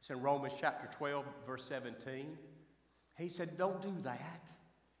 It's in Romans chapter 12, verse 17. He said, don't do that.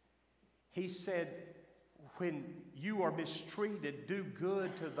 He said, when you are mistreated, do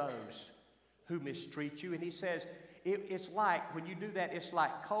good to those who mistreat you. And he says, it's like, when you do that, it's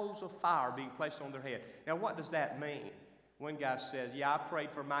like coals of fire being placed on their head. Now, what does that mean? One guy says, yeah, I prayed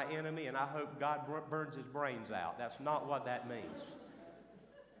for my enemy, and I hope God burns his brains out. That's not what that means.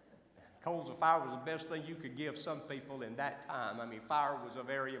 Coals of fire was the best thing you could give some people in that time. I mean, fire was a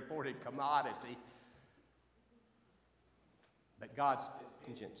very important commodity. But God's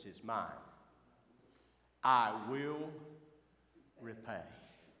vengeance is mine. I will repay.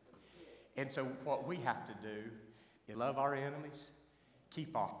 And so what we have to do is love our enemies,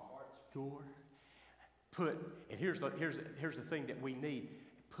 keep our hearts pure, and here's the thing that we need.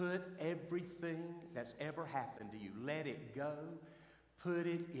 Put everything that's ever happened to you, let it go. Put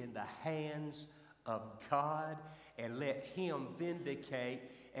it in the hands of God and let him vindicate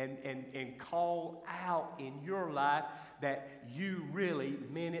and call out in your life that you really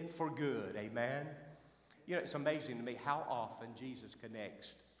meant it for good. Amen? You know, it's amazing to me how often Jesus connects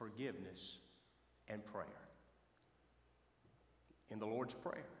forgiveness and prayer in the Lord's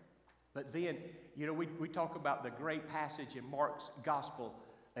Prayer. But then, you know, we talk about the great passage in Mark's Gospel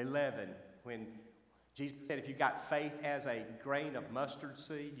 11 when Jesus said, if you got faith as a grain of mustard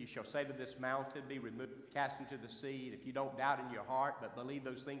seed, you shall say to this mountain, be removed, cast into the sea. If you don't doubt in your heart, but believe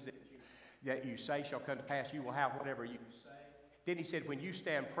those things that you say shall come to pass, you will have whatever you say. Then he said, when you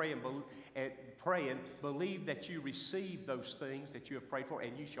stand praying, believe that you receive those things that you have prayed for,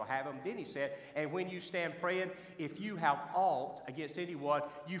 and you shall have them. Then he said, and when you stand praying, if you have aught against anyone,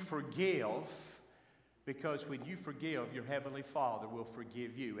 you forgive. Because when you forgive, your Heavenly Father will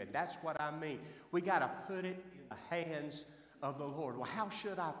forgive you. And that's what I mean. We got to put it in the hands of the Lord. Well, how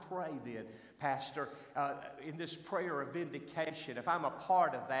should I pray then, Pastor, in this prayer of vindication? If I'm a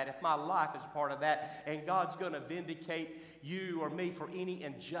part of that, if my life is a part of that, and God's going to vindicate you or me for any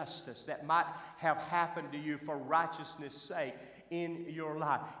injustice that might have happened to you for righteousness' sake in your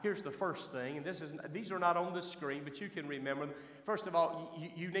life. Here's the first thing, and these are not on the screen, but you can remember them. First of all,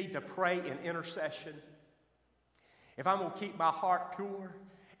 you need to pray in intercession. If I'm going to keep my heart pure,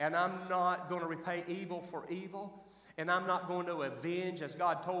 and I'm not going to repay evil for evil, and I'm not going to avenge as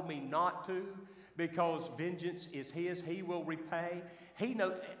God told me not to, because vengeance is his, he will repay.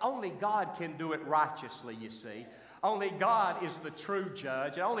 Only God can do it righteously, you see. Only God is the true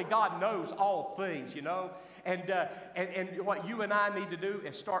judge, and only God knows all things, you know. And what you and I need to do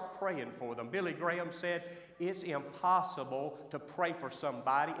is start praying for them. Billy Graham said, it's impossible to pray for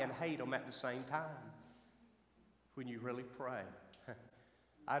somebody and hate them at the same time when you really pray.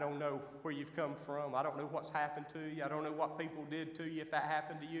 I don't know where you've come from. I don't know what's happened to you. I don't know what people did to you if that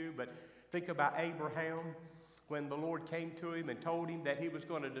happened to you. But think about Abraham when the Lord came to him and told him that he was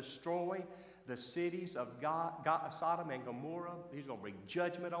going to destroy the cities of Sodom and Gomorrah. He's going to bring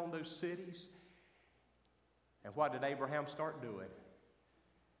judgment on those cities. And what did Abraham start doing?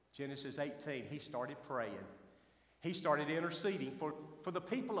 Genesis 18, he started praying. He started interceding for the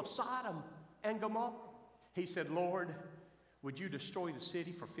people of Sodom and Gomorrah. He said, Lord, would you destroy the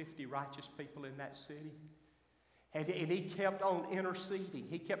city for 50 righteous people in that city? And he kept on interceding.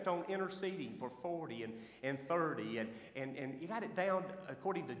 He kept on interceding for 40 and 30. And he got it down,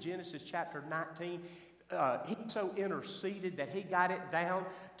 according to Genesis chapter 19, he so interceded that he got it down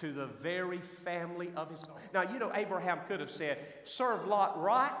to the very family of his own. Now, you know, Abraham could have said, serve Lot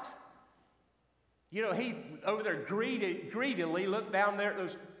right. You know, he over there greedily looked down there at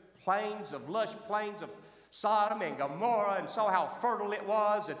those plains of lush plains of Sodom and Gomorrah and saw how fertile it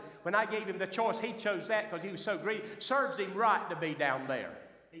was. And when I gave him the choice, he chose that because he was so greedy. Serves him right to be down there.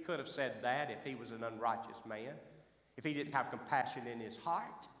 He could have said that if he was an unrighteous man, if he didn't have compassion in his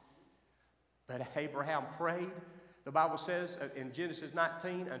heart. But Abraham prayed, the Bible says in Genesis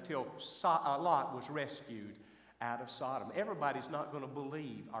 19, until Lot was rescued out of Sodom. Everybody's not going to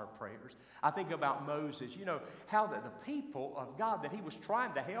believe our prayers. I think about Moses, you know, how the people of God that he was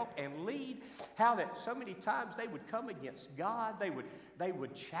trying to help and lead, how that so many times they would come against God, they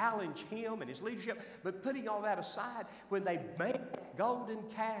would challenge him and his leadership, but putting all that aside, when they made that golden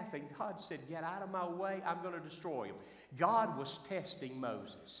calf and God said, get out of my way, I'm going to destroy him. God was testing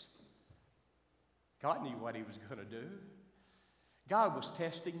Moses. God knew what he was going to do. God was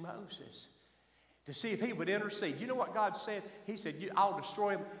testing Moses to see if he would intercede. You know what God said? He said, I'll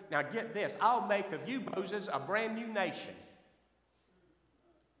destroy him. Now get this. I'll make of you, Moses, a brand new nation.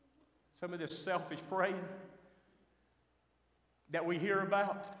 Some of this selfish praying that we hear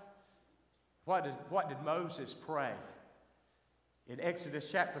about. What did Moses pray? In Exodus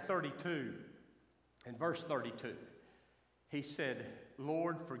chapter 32 and verse 32, he said,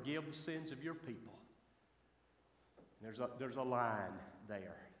 Lord, forgive the sins of your people. There's a line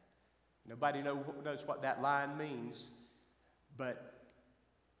there. Nobody knows what that line means, but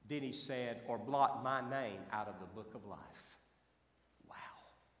then he said, or blot my name out of the book of life. Wow.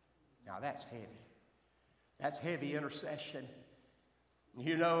 Now that's heavy. That's heavy intercession.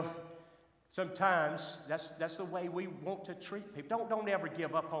 You know, sometimes that's the way we want to treat people. Don't ever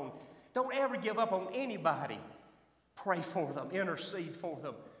give up on anybody. Pray for them, intercede for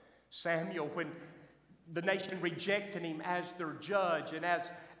them. Samuel, when the nation rejected him as their judge and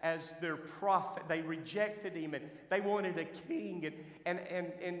as their prophet, they rejected him and they wanted a king.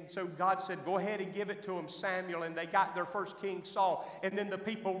 And so God said, go ahead and give it to him, Samuel. And they got their first king, Saul. And then the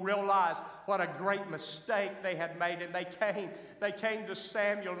people realized what a great mistake they had made. And they came to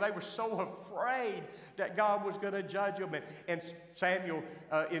Samuel. They were so afraid that God was going to judge them. And Samuel,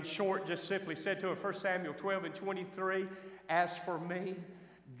 in short, just simply said to him, 1 Samuel 12 and 23, as for me,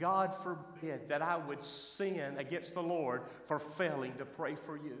 God forbid that I would sin against the Lord for failing to pray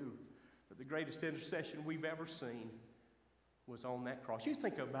for you. But the greatest intercession we've ever seen was on that cross. You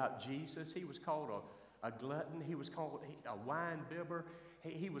think about Jesus. He was called a glutton. He was called a wine bibber.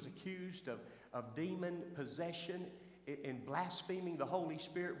 He was accused of demon possession in blaspheming the Holy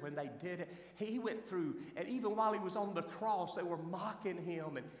Spirit when they did it. He went through, and even while he was on the cross, they were mocking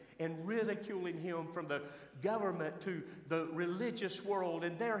him and ridiculing him from the government to the religious world.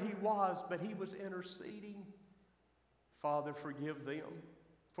 And there he was, but he was interceding. Father, forgive them,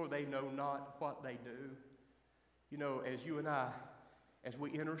 for they know not what they do. You know, as you and I, as we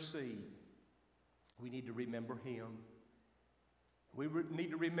intercede, we need to remember him. We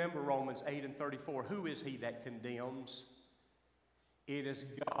need to remember Romans 8 and 34. Who is he that condemns? It is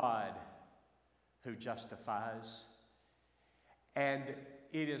God who justifies. And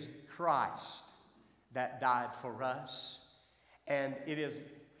it is Christ that died for us. And it is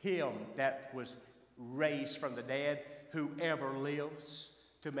him that was raised from the dead, whoever lives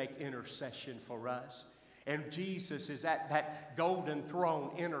to make intercession for us. And Jesus is at that golden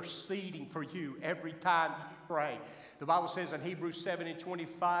throne interceding for you every time you pray. The Bible says in Hebrews 7 and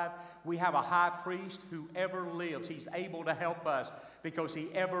 25, we have a high priest who ever lives. He's able to help us because he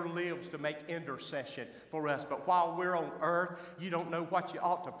ever lives to make intercession for us. But while we're on earth, you don't know what you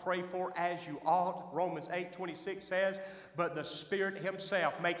ought to pray for as you ought. Romans 8:26 says, but the Spirit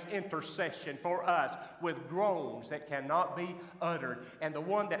himself makes intercession for us with groans that cannot be uttered. And the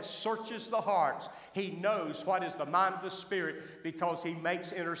one that searches the hearts, he knows what is the mind of the Spirit because he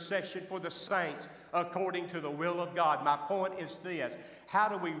makes intercession for the saints according to the will of God. My point is this. How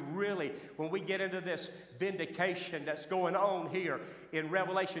do we really, when we get into this vindication that's going on here in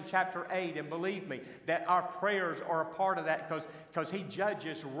Revelation chapter 8, and believe me, that our prayers are a part of that because he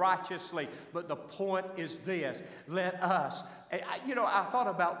judges righteously. But the point is this. Let us, I thought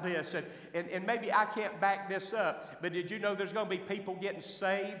about this, and maybe I can't back this up, but did you know there's going to be people getting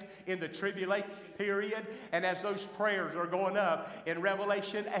saved in the tribulation period? And as those prayers are going up in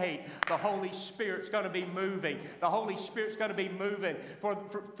Revelation 8, the Holy Spirit's going to be moving. The Holy Spirit's going to be moving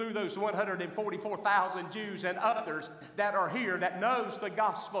through those 144,000 Jews and others that are here that knows the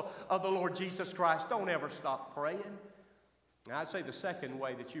gospel of the Lord Jesus Christ. Don't ever stop praying. Now, I'd say the second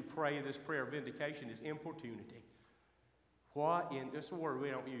way that you pray this prayer of vindication is importunity. What in, this is a word we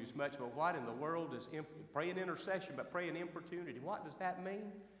don't use much, but what in the world is praying intercession, but praying importunity? What does that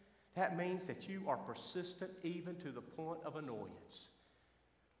mean? That means that you are persistent even to the point of annoyance.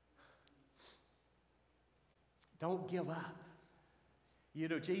 Don't give up. You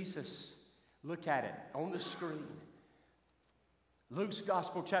know, Jesus, look at it on the screen. Luke's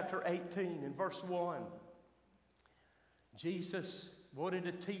Gospel, chapter 18, and verse 1. Jesus wanted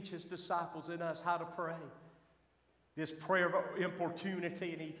to teach his disciples and us how to pray. This prayer of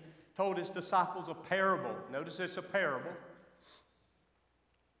importunity, and he told his disciples a parable. Notice it's a parable.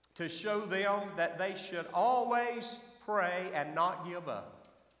 to show them that they should always pray and not give up.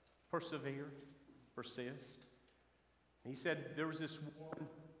 Persevere, persist. He said there was this woman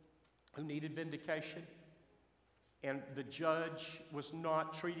who needed vindication, and the judge was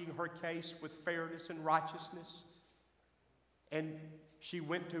not treating her case with fairness and righteousness. And she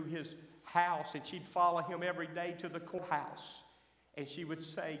went to his house, and she'd follow him every day to the courthouse. And she would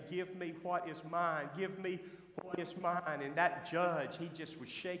say, "Give me what is mine. Give me what is mine." And that judge, he just would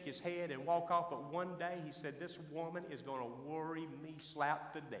shake his head and walk off. But one day he said, "This woman is going to worry me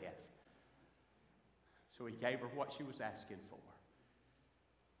slap to death." So he gave her what she was asking for.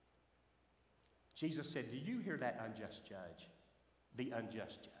 Jesus said, "Did you hear that unjust judge? The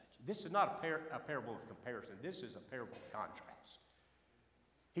unjust judge." This is not a parable of comparison. This is a parable of contrast.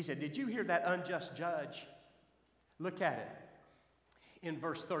 He said, "Did you hear that unjust judge?" Look at it in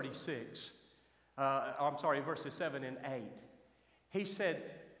verse 36. Verses 7 and 8. He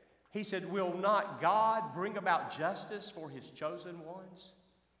said, "Will not God bring about justice for his chosen ones?"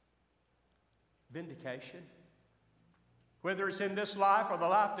 Vindication. Whether it's in this life or the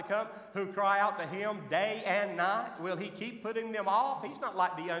life to come, who cry out to him day and night, will he keep putting them off? He's not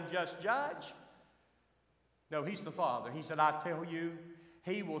like the unjust judge. No, he's the Father. He said, "I tell you,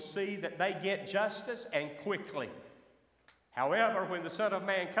 he will see that they get justice and quickly. However, when the Son of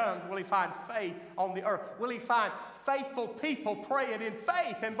Man comes, will he find faith on the earth? Will he find faithful people praying in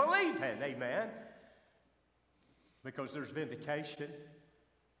faith and believing?" Amen. Because there's vindication.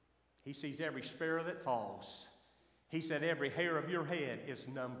 He sees every sparrow that falls. He said every hair of your head is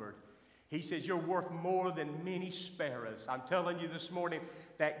numbered. He says you're worth more than many sparrows. I'm telling you this morning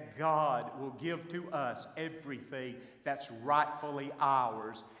that God will give to us everything that's rightfully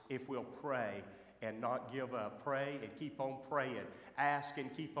ours if we'll pray and not give up. Pray and keep on praying. Ask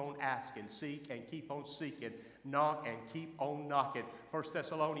and keep on asking. Seek and keep on seeking. Knock and keep on knocking. 1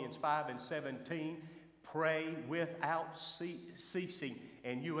 Thessalonians 5:17. Pray without ceasing.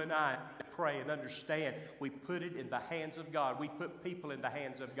 And you and I pray and understand we put it in the hands of God. We put people in the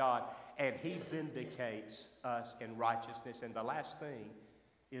hands of God, and he vindicates us in righteousness. And the last thing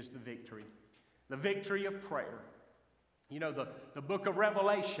is the victory. The victory of prayer. You know, the book of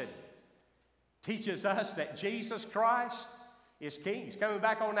Revelation teaches us that Jesus Christ is king. He's coming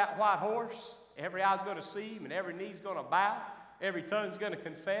back on that white horse. Every eye's going to see him, and every knee's going to bow. Every tongue's going to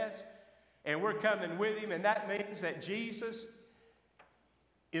confess. And we're coming with him, and that means that Jesus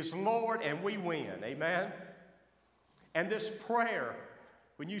is Lord and we win. Amen? And this prayer,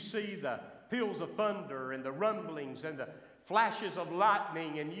 when you see the peals of thunder and the rumblings and the flashes of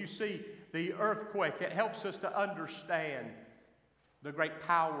lightning and you see the earthquake, it helps us to understand the great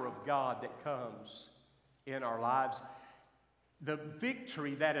power of God that comes in our lives. The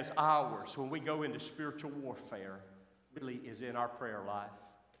victory that is ours when we go into spiritual warfare really is in our prayer life.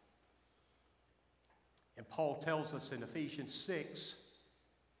 And Paul tells us in Ephesians 6,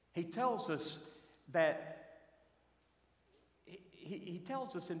 he tells us that, he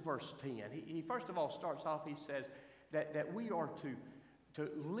tells us in verse 10, he first of all starts off, he says that we are to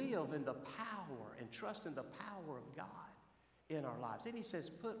live in the power and trust in the power of God in our lives. Then he says,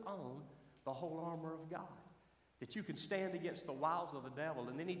 put on the whole armor of God, that you can stand against the wiles of the devil.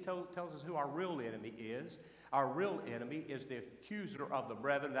 And then he tells us who our real enemy is. Our real enemy is the accuser of the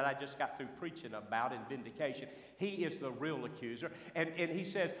brethren that I just got through preaching about in vindication. He is the real accuser. And he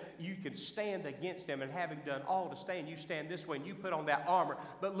says you can stand against him, and having done all to stand, you stand this way and you put on that armor.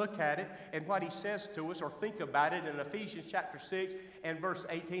 But look at it and what he says to us, or think about it in Ephesians chapter 6 and verse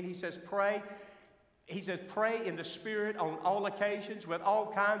 18. He says, pray. He says, pray in the Spirit on all occasions with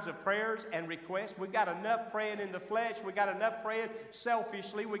all kinds of prayers and requests. We got enough praying in the flesh. We got enough praying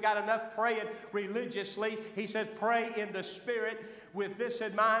selfishly. We got enough praying religiously. He says, pray in the Spirit. With this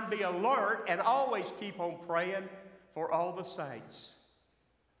in mind, be alert and always keep on praying for all the saints.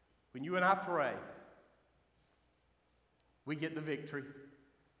 When you and I pray, we get the victory.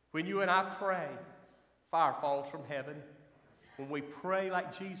 When you and I pray, fire falls from heaven. When we pray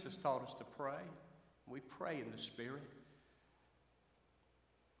like Jesus taught us to pray, we pray in the Spirit.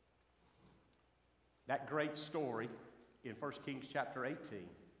 That great story in 1 Kings chapter 18,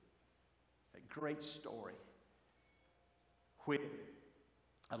 that great story when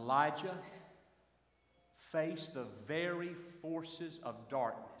Elijah faced the very forces of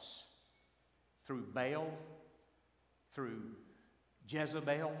darkness through Baal, through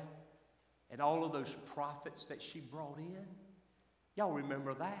Jezebel, and all of those prophets that she brought in. Y'all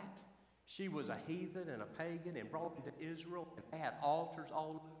remember that? She was a heathen and a pagan and brought into Israel, and they had altars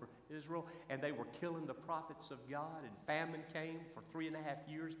all over Israel, and they were killing the prophets of God, and famine came for 3.5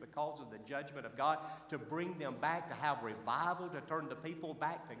 years because of the judgment of God to bring them back, to have revival, to turn the people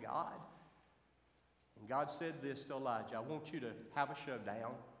back to God. And God said this to Elijah, I want you to have a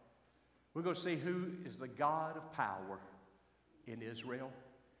showdown. We're going to see who is the God of power in Israel.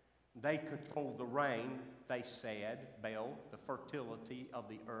 They control the rain, they said, Baal, the fertility of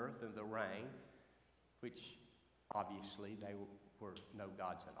the earth and the rain, which obviously they were no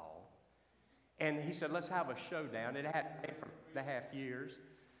gods at all. And he said, let's have a showdown. It had been for 3.5 years.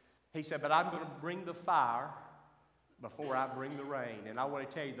 He said, but I'm going to bring the fire before I bring the rain. And I want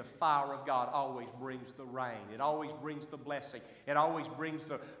to tell you, the fire of God always brings the rain. It always brings the blessing. It always brings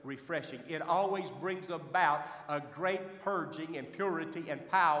the refreshing. It always brings about a great purging and purity and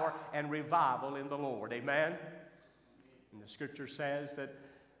power and revival in the Lord. Amen? And the scripture says that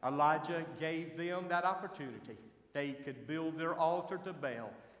Elijah gave them that opportunity. They could build their altar to Baal.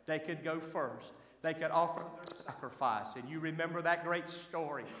 They could go first. They could offer their sacrifice. And you remember that great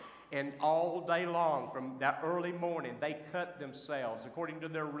story. And all day long, from that early morning, they cut themselves according to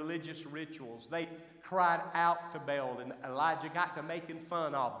their religious rituals. They cried out to Baal, and Elijah got to making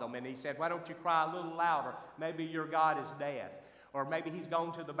fun of them. And he said, why don't you cry a little louder? Maybe your God is deaf. Or maybe he's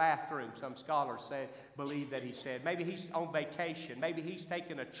gone to the bathroom. Some scholars believe that he said. Maybe he's on vacation. Maybe he's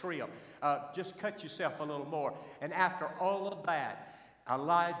taking a trip. Just cut yourself a little more. And after all of that,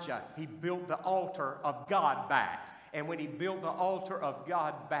 Elijah, he built the altar of God back. And when he built the altar of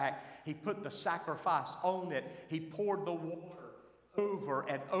God back, he put the sacrifice on it. He poured the water over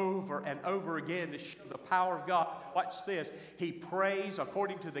and over and over again to show the power of God. Watch this. He prays,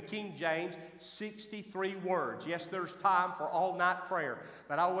 according to the King James, 63 words. Yes, there's time for all-night prayer.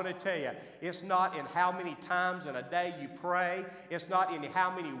 But I want to tell you, it's not in how many times in a day you pray. It's not in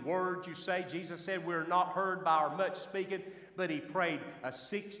how many words you say. Jesus said we're not heard by our much speaking, but he prayed a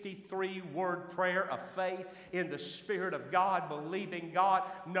 63-word prayer of faith in the Spirit of God, believing God,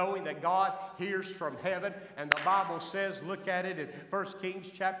 knowing that God hears from heaven. And the Bible says, look at it in 1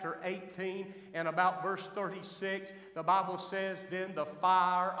 Kings chapter 18 and about verse 36. The Bible says, then the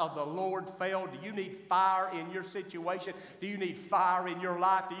fire of the Lord fell. Do you need fire in your situation? Do you need fire in your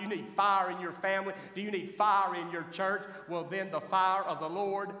life? Do you need fire in your family? Do you need fire in your church? Well, then the fire of the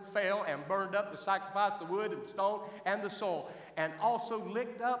Lord fell and burned up the sacrifice, the wood and the stone and the soil, and also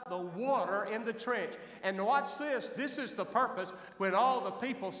licked up the water in the trench. And watch this. This is the purpose. When all the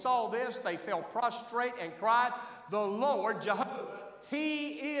people saw this, they fell prostrate and cried, the Lord Jehovah, He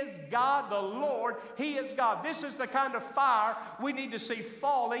is God, the Lord, He is God. This is the kind of fire we need to see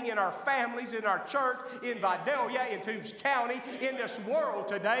falling in our families, in our church, in Vidalia, in Toombs County, in this world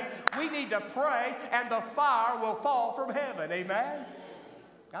today. We need to pray and the fire will fall from heaven. Amen?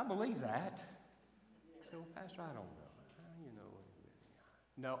 I believe that. So, Pastor, I don't know.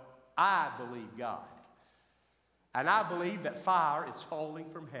 No, I believe God. And I believe that fire is falling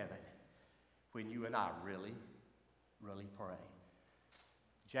from heaven when you and I really, really pray.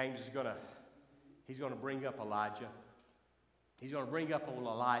 James is going to bring up Elijah. He's going to bring up old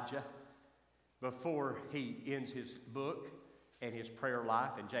Elijah before he ends his book and his prayer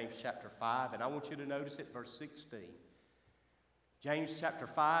life in James chapter 5. And I want you to notice it, verse 16. James chapter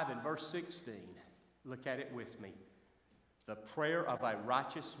 5 and verse 16. Look at it with me. The prayer of a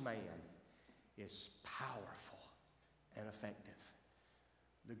righteous man is powerful and effective.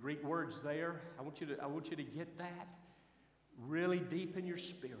 The Greek words there, I want you to get that really deep in your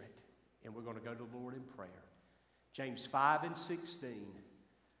spirit. And we're going to go to the Lord in prayer. James 5 and 16.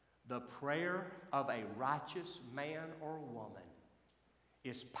 The prayer of a righteous man or woman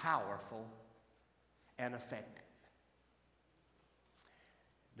is powerful and effective.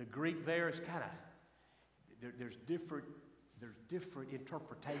 The Greek there is kind of, there's different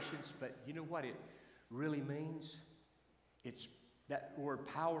interpretations, but you know what it really means? It's that word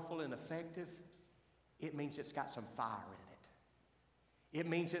powerful and effective. It means it's got some fire in it. It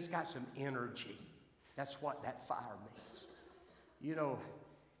means it's got some energy. That's what that fire means. You know,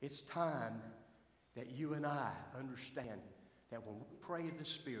 it's time that you and I understand that when we pray in the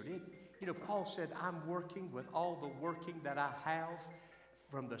Spirit, Paul said, I'm working with all the working that I have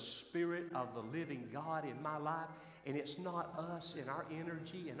from the Spirit of the living God in my life. And it's not us in our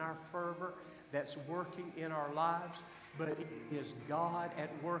energy and our fervor that's working in our lives, but it is God at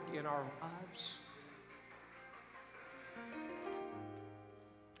work in our lives.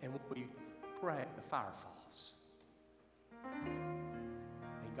 And when we pray, the fire falls.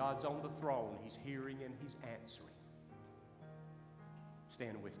 And God's on the throne. He's hearing and He's answering.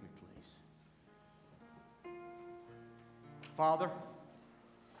 Stand with me, please. Father,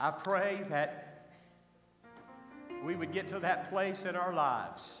 I pray that we would get to that place in our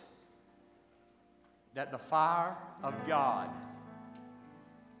lives that the fire of God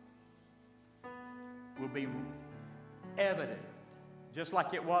will be evident, just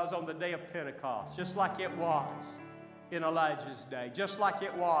like it was on the day of Pentecost, just like it was in Elijah's day, just like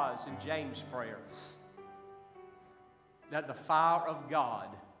it was in James' prayer, that the fire of God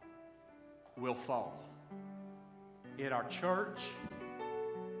will fall in our church,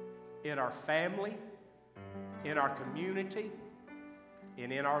 in our family, in our community,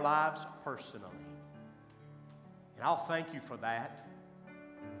 and in our lives personally. And I'll thank you for that.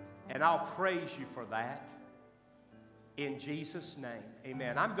 And I'll praise you for that. In Jesus' name,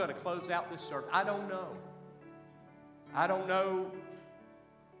 amen. I'm going to close out this service. I don't know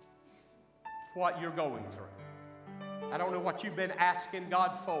what you're going through. I don't know what you've been asking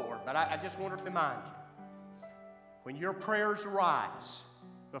God for, but I just want to remind you, when your prayers rise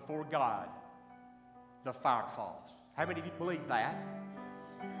before God, the fire falls. How many of you believe that?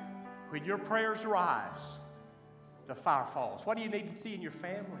 When your prayers rise, the fire falls. What do you need to see in your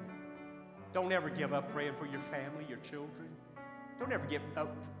family? Don't ever give up praying for your family, your children. Don't ever give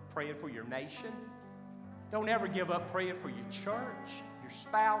up praying for your nation. Don't ever give up praying for your church, your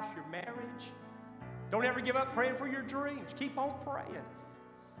spouse, your marriage. Don't ever give up praying for your dreams. Keep on praying.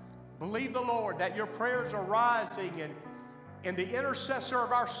 Believe the Lord that your prayers are rising, and the intercessor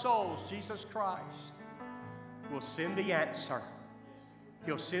of our souls, Jesus Christ, will send the answer.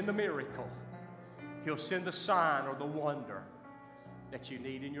 He'll send the miracle. He'll send the sign or the wonder that you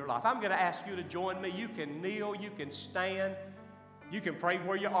need in your life. I'm going to ask you to join me. You can kneel, you can stand, you can pray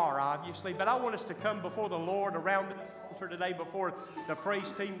where you are, obviously, but I want us to come before the Lord around the altar today before the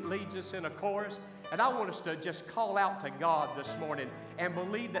praise team leads us in a chorus, and I want us to just call out to God this morning and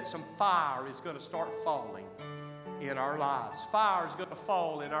believe that some fire is going to start falling in our lives. Fire is going to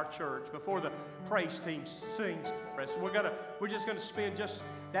fall in our church before the praise team sings for us. We're just going to spend just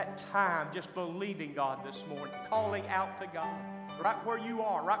that time just believing God this morning, calling out to God. Right where you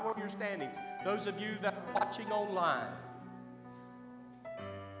are, right where you're standing. Those of you that are watching online.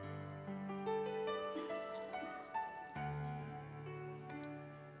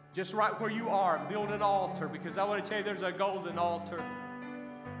 Just right where you are, build an altar, because I want to tell you there's a golden altar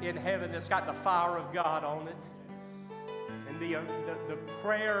in heaven that's got the fire of God on it. And the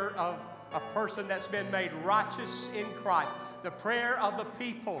prayer of a person that's been made righteous in Christ. The prayer of the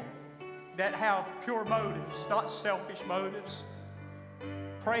people that have pure motives, not selfish motives.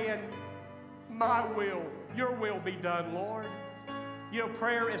 Praying, my will, your will be done, Lord. You know,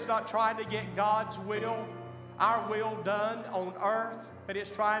 prayer is not trying to get God's will, our will done on earth, but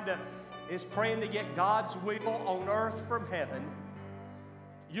it's praying to get God's will on earth from heaven.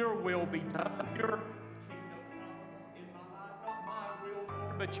 Your will be done. Your kingdom come in my life, not my will,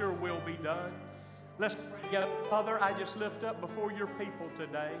 Lord, but your will be done. Let's pray together. Father, I just lift up before your people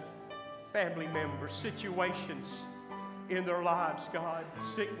today, family members, situations in their lives, God,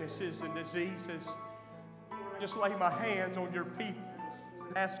 sicknesses and diseases. Just lay my hands on your people,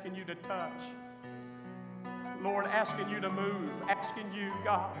 asking you to touch. Lord, asking you to move, asking you,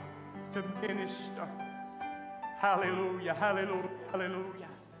 God, to minister. Hallelujah, hallelujah, hallelujah.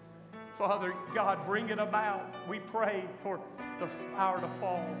 Father, God, bring it about. We pray for the fire to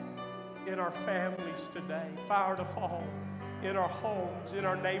fall in our families today, fire to fall in our homes, in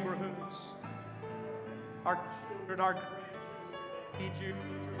our neighborhoods, our children, our grandchildren. Need you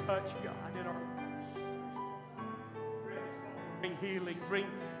to touch, God, in our bring healing, bring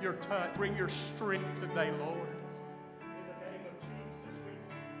your touch, bring your strength today, Lord.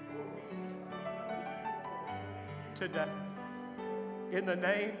 In the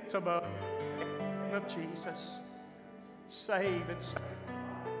name of Jesus, today, in the name of Jesus, save and save.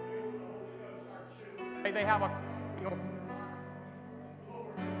 May they have a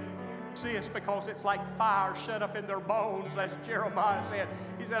this because it's like fire shut up in their bones, as Jeremiah said.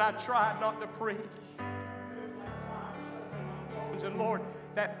 He said, I tried not to preach. And Lord,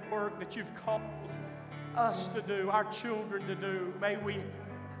 that work that you've called us to do, our children to do, may we,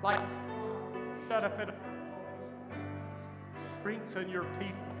 like, shut up in a strengthen your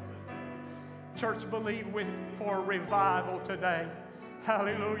people. Church, believe with for a revival today.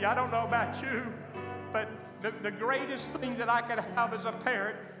 Hallelujah. I don't know about you, but the greatest thing that I can have as a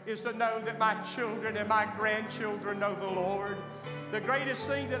parent is to know that my children and my grandchildren know the Lord. The greatest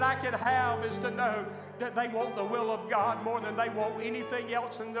thing that I can have is to know that they want the will of God more than they want anything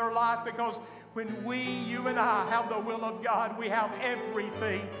else in their life, because when you and I have the will of God, we have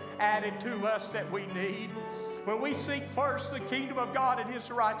everything added to us that we need. When we seek first the kingdom of God and His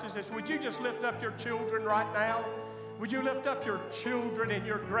righteousness, would you just lift up your children right now? Would you lift up your children and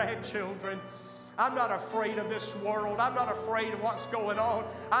your grandchildren? I'm not afraid of this world. I'm not afraid of what's going on.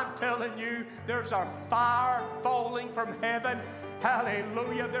 I'm telling you, there's a fire falling from heaven.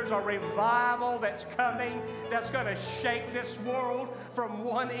 Hallelujah. There's a revival that's coming that's going to shake this world from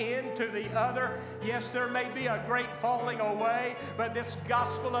one end to the other. Yes, there may be a great falling away, but this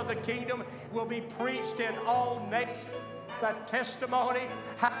gospel of the kingdom will be preached in all nations. The testimony,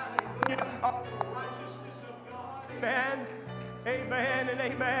 hallelujah, of the righteousness of God. Amen. Amen and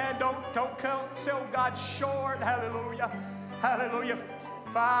amen. Don't sell God short. Hallelujah. Hallelujah.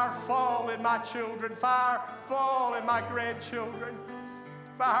 Fire fall in my children. Fire fall in my grandchildren.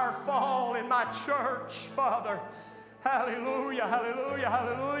 Fire fall in my church, Father. Hallelujah. Hallelujah.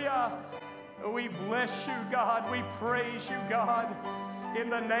 Hallelujah. We bless you, God. We praise you, God. In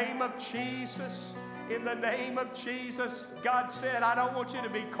the name of Jesus. In the name of Jesus. God said, I don't want you to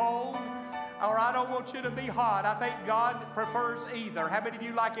be cold, or I don't want you to be hot. I think God prefers either. How many of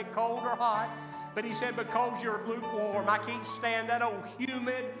you like it cold or hot? But he said, because you're lukewarm. I can't stand that old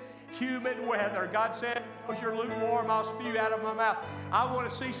humid weather. God said, because you're lukewarm, I'll spew out of my mouth. I want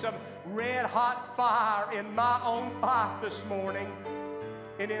to see some red hot fire in my own life this morning,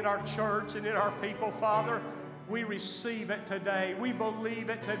 and in our church and in our people, Father. We receive it today. We believe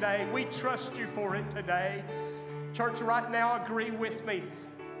it today. We trust you for it today. Church, right now, agree with me.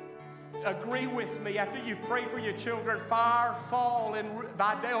 Agree with me after you've prayed for your children. Fire fall in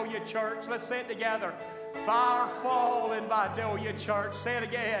Vidalia Church. Let's say it together. Fire fall in Vidalia Church. Say it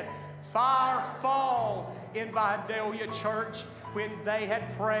again. Fire fall in Vidalia Church. When they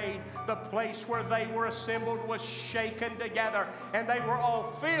had prayed, the place where they were assembled was shaken together, and they were all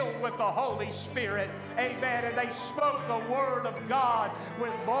filled with the Holy Spirit. Amen. And they spoke the word of God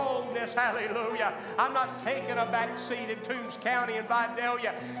with boldness. Hallelujah. I'm not taking a back seat in Toombs County and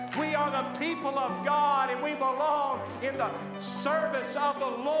Vidalia. We are the people of God, and we belong in the service of the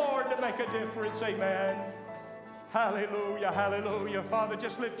Lord to make a difference. Amen. Hallelujah. Hallelujah. Father,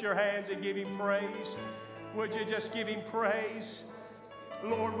 just lift your hands and give him praise. Would you just give him praise?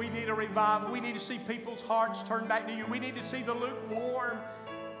 Lord, we need a revival. We need to see people's hearts turn back to you. We need to see the lukewarm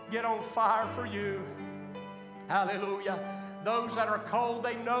get on fire for you. Hallelujah. Those that are cold,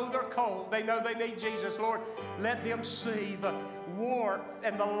 they know they're cold. They know they need Jesus. Lord, let them see the warmth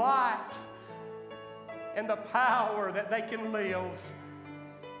and the light and the power that they can live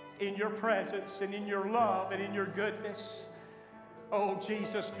in your presence and in your love and in your goodness. Oh,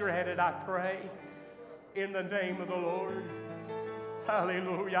 Jesus, grant it, I pray. In the name of the Lord.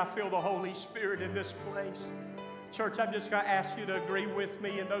 Hallelujah. I feel the Holy Spirit in this place. Church, I'm just going to ask you to agree with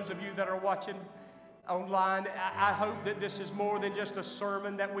me, and those of you that are watching online, I hope that this is more than just a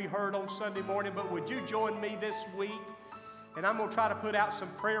sermon that we heard on Sunday morning, but would you join me this week? And I'm going to try to put out some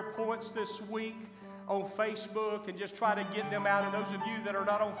prayer points this week on Facebook and just try to get them out. And those of you that are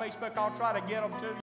not on Facebook, I'll try to get them to you.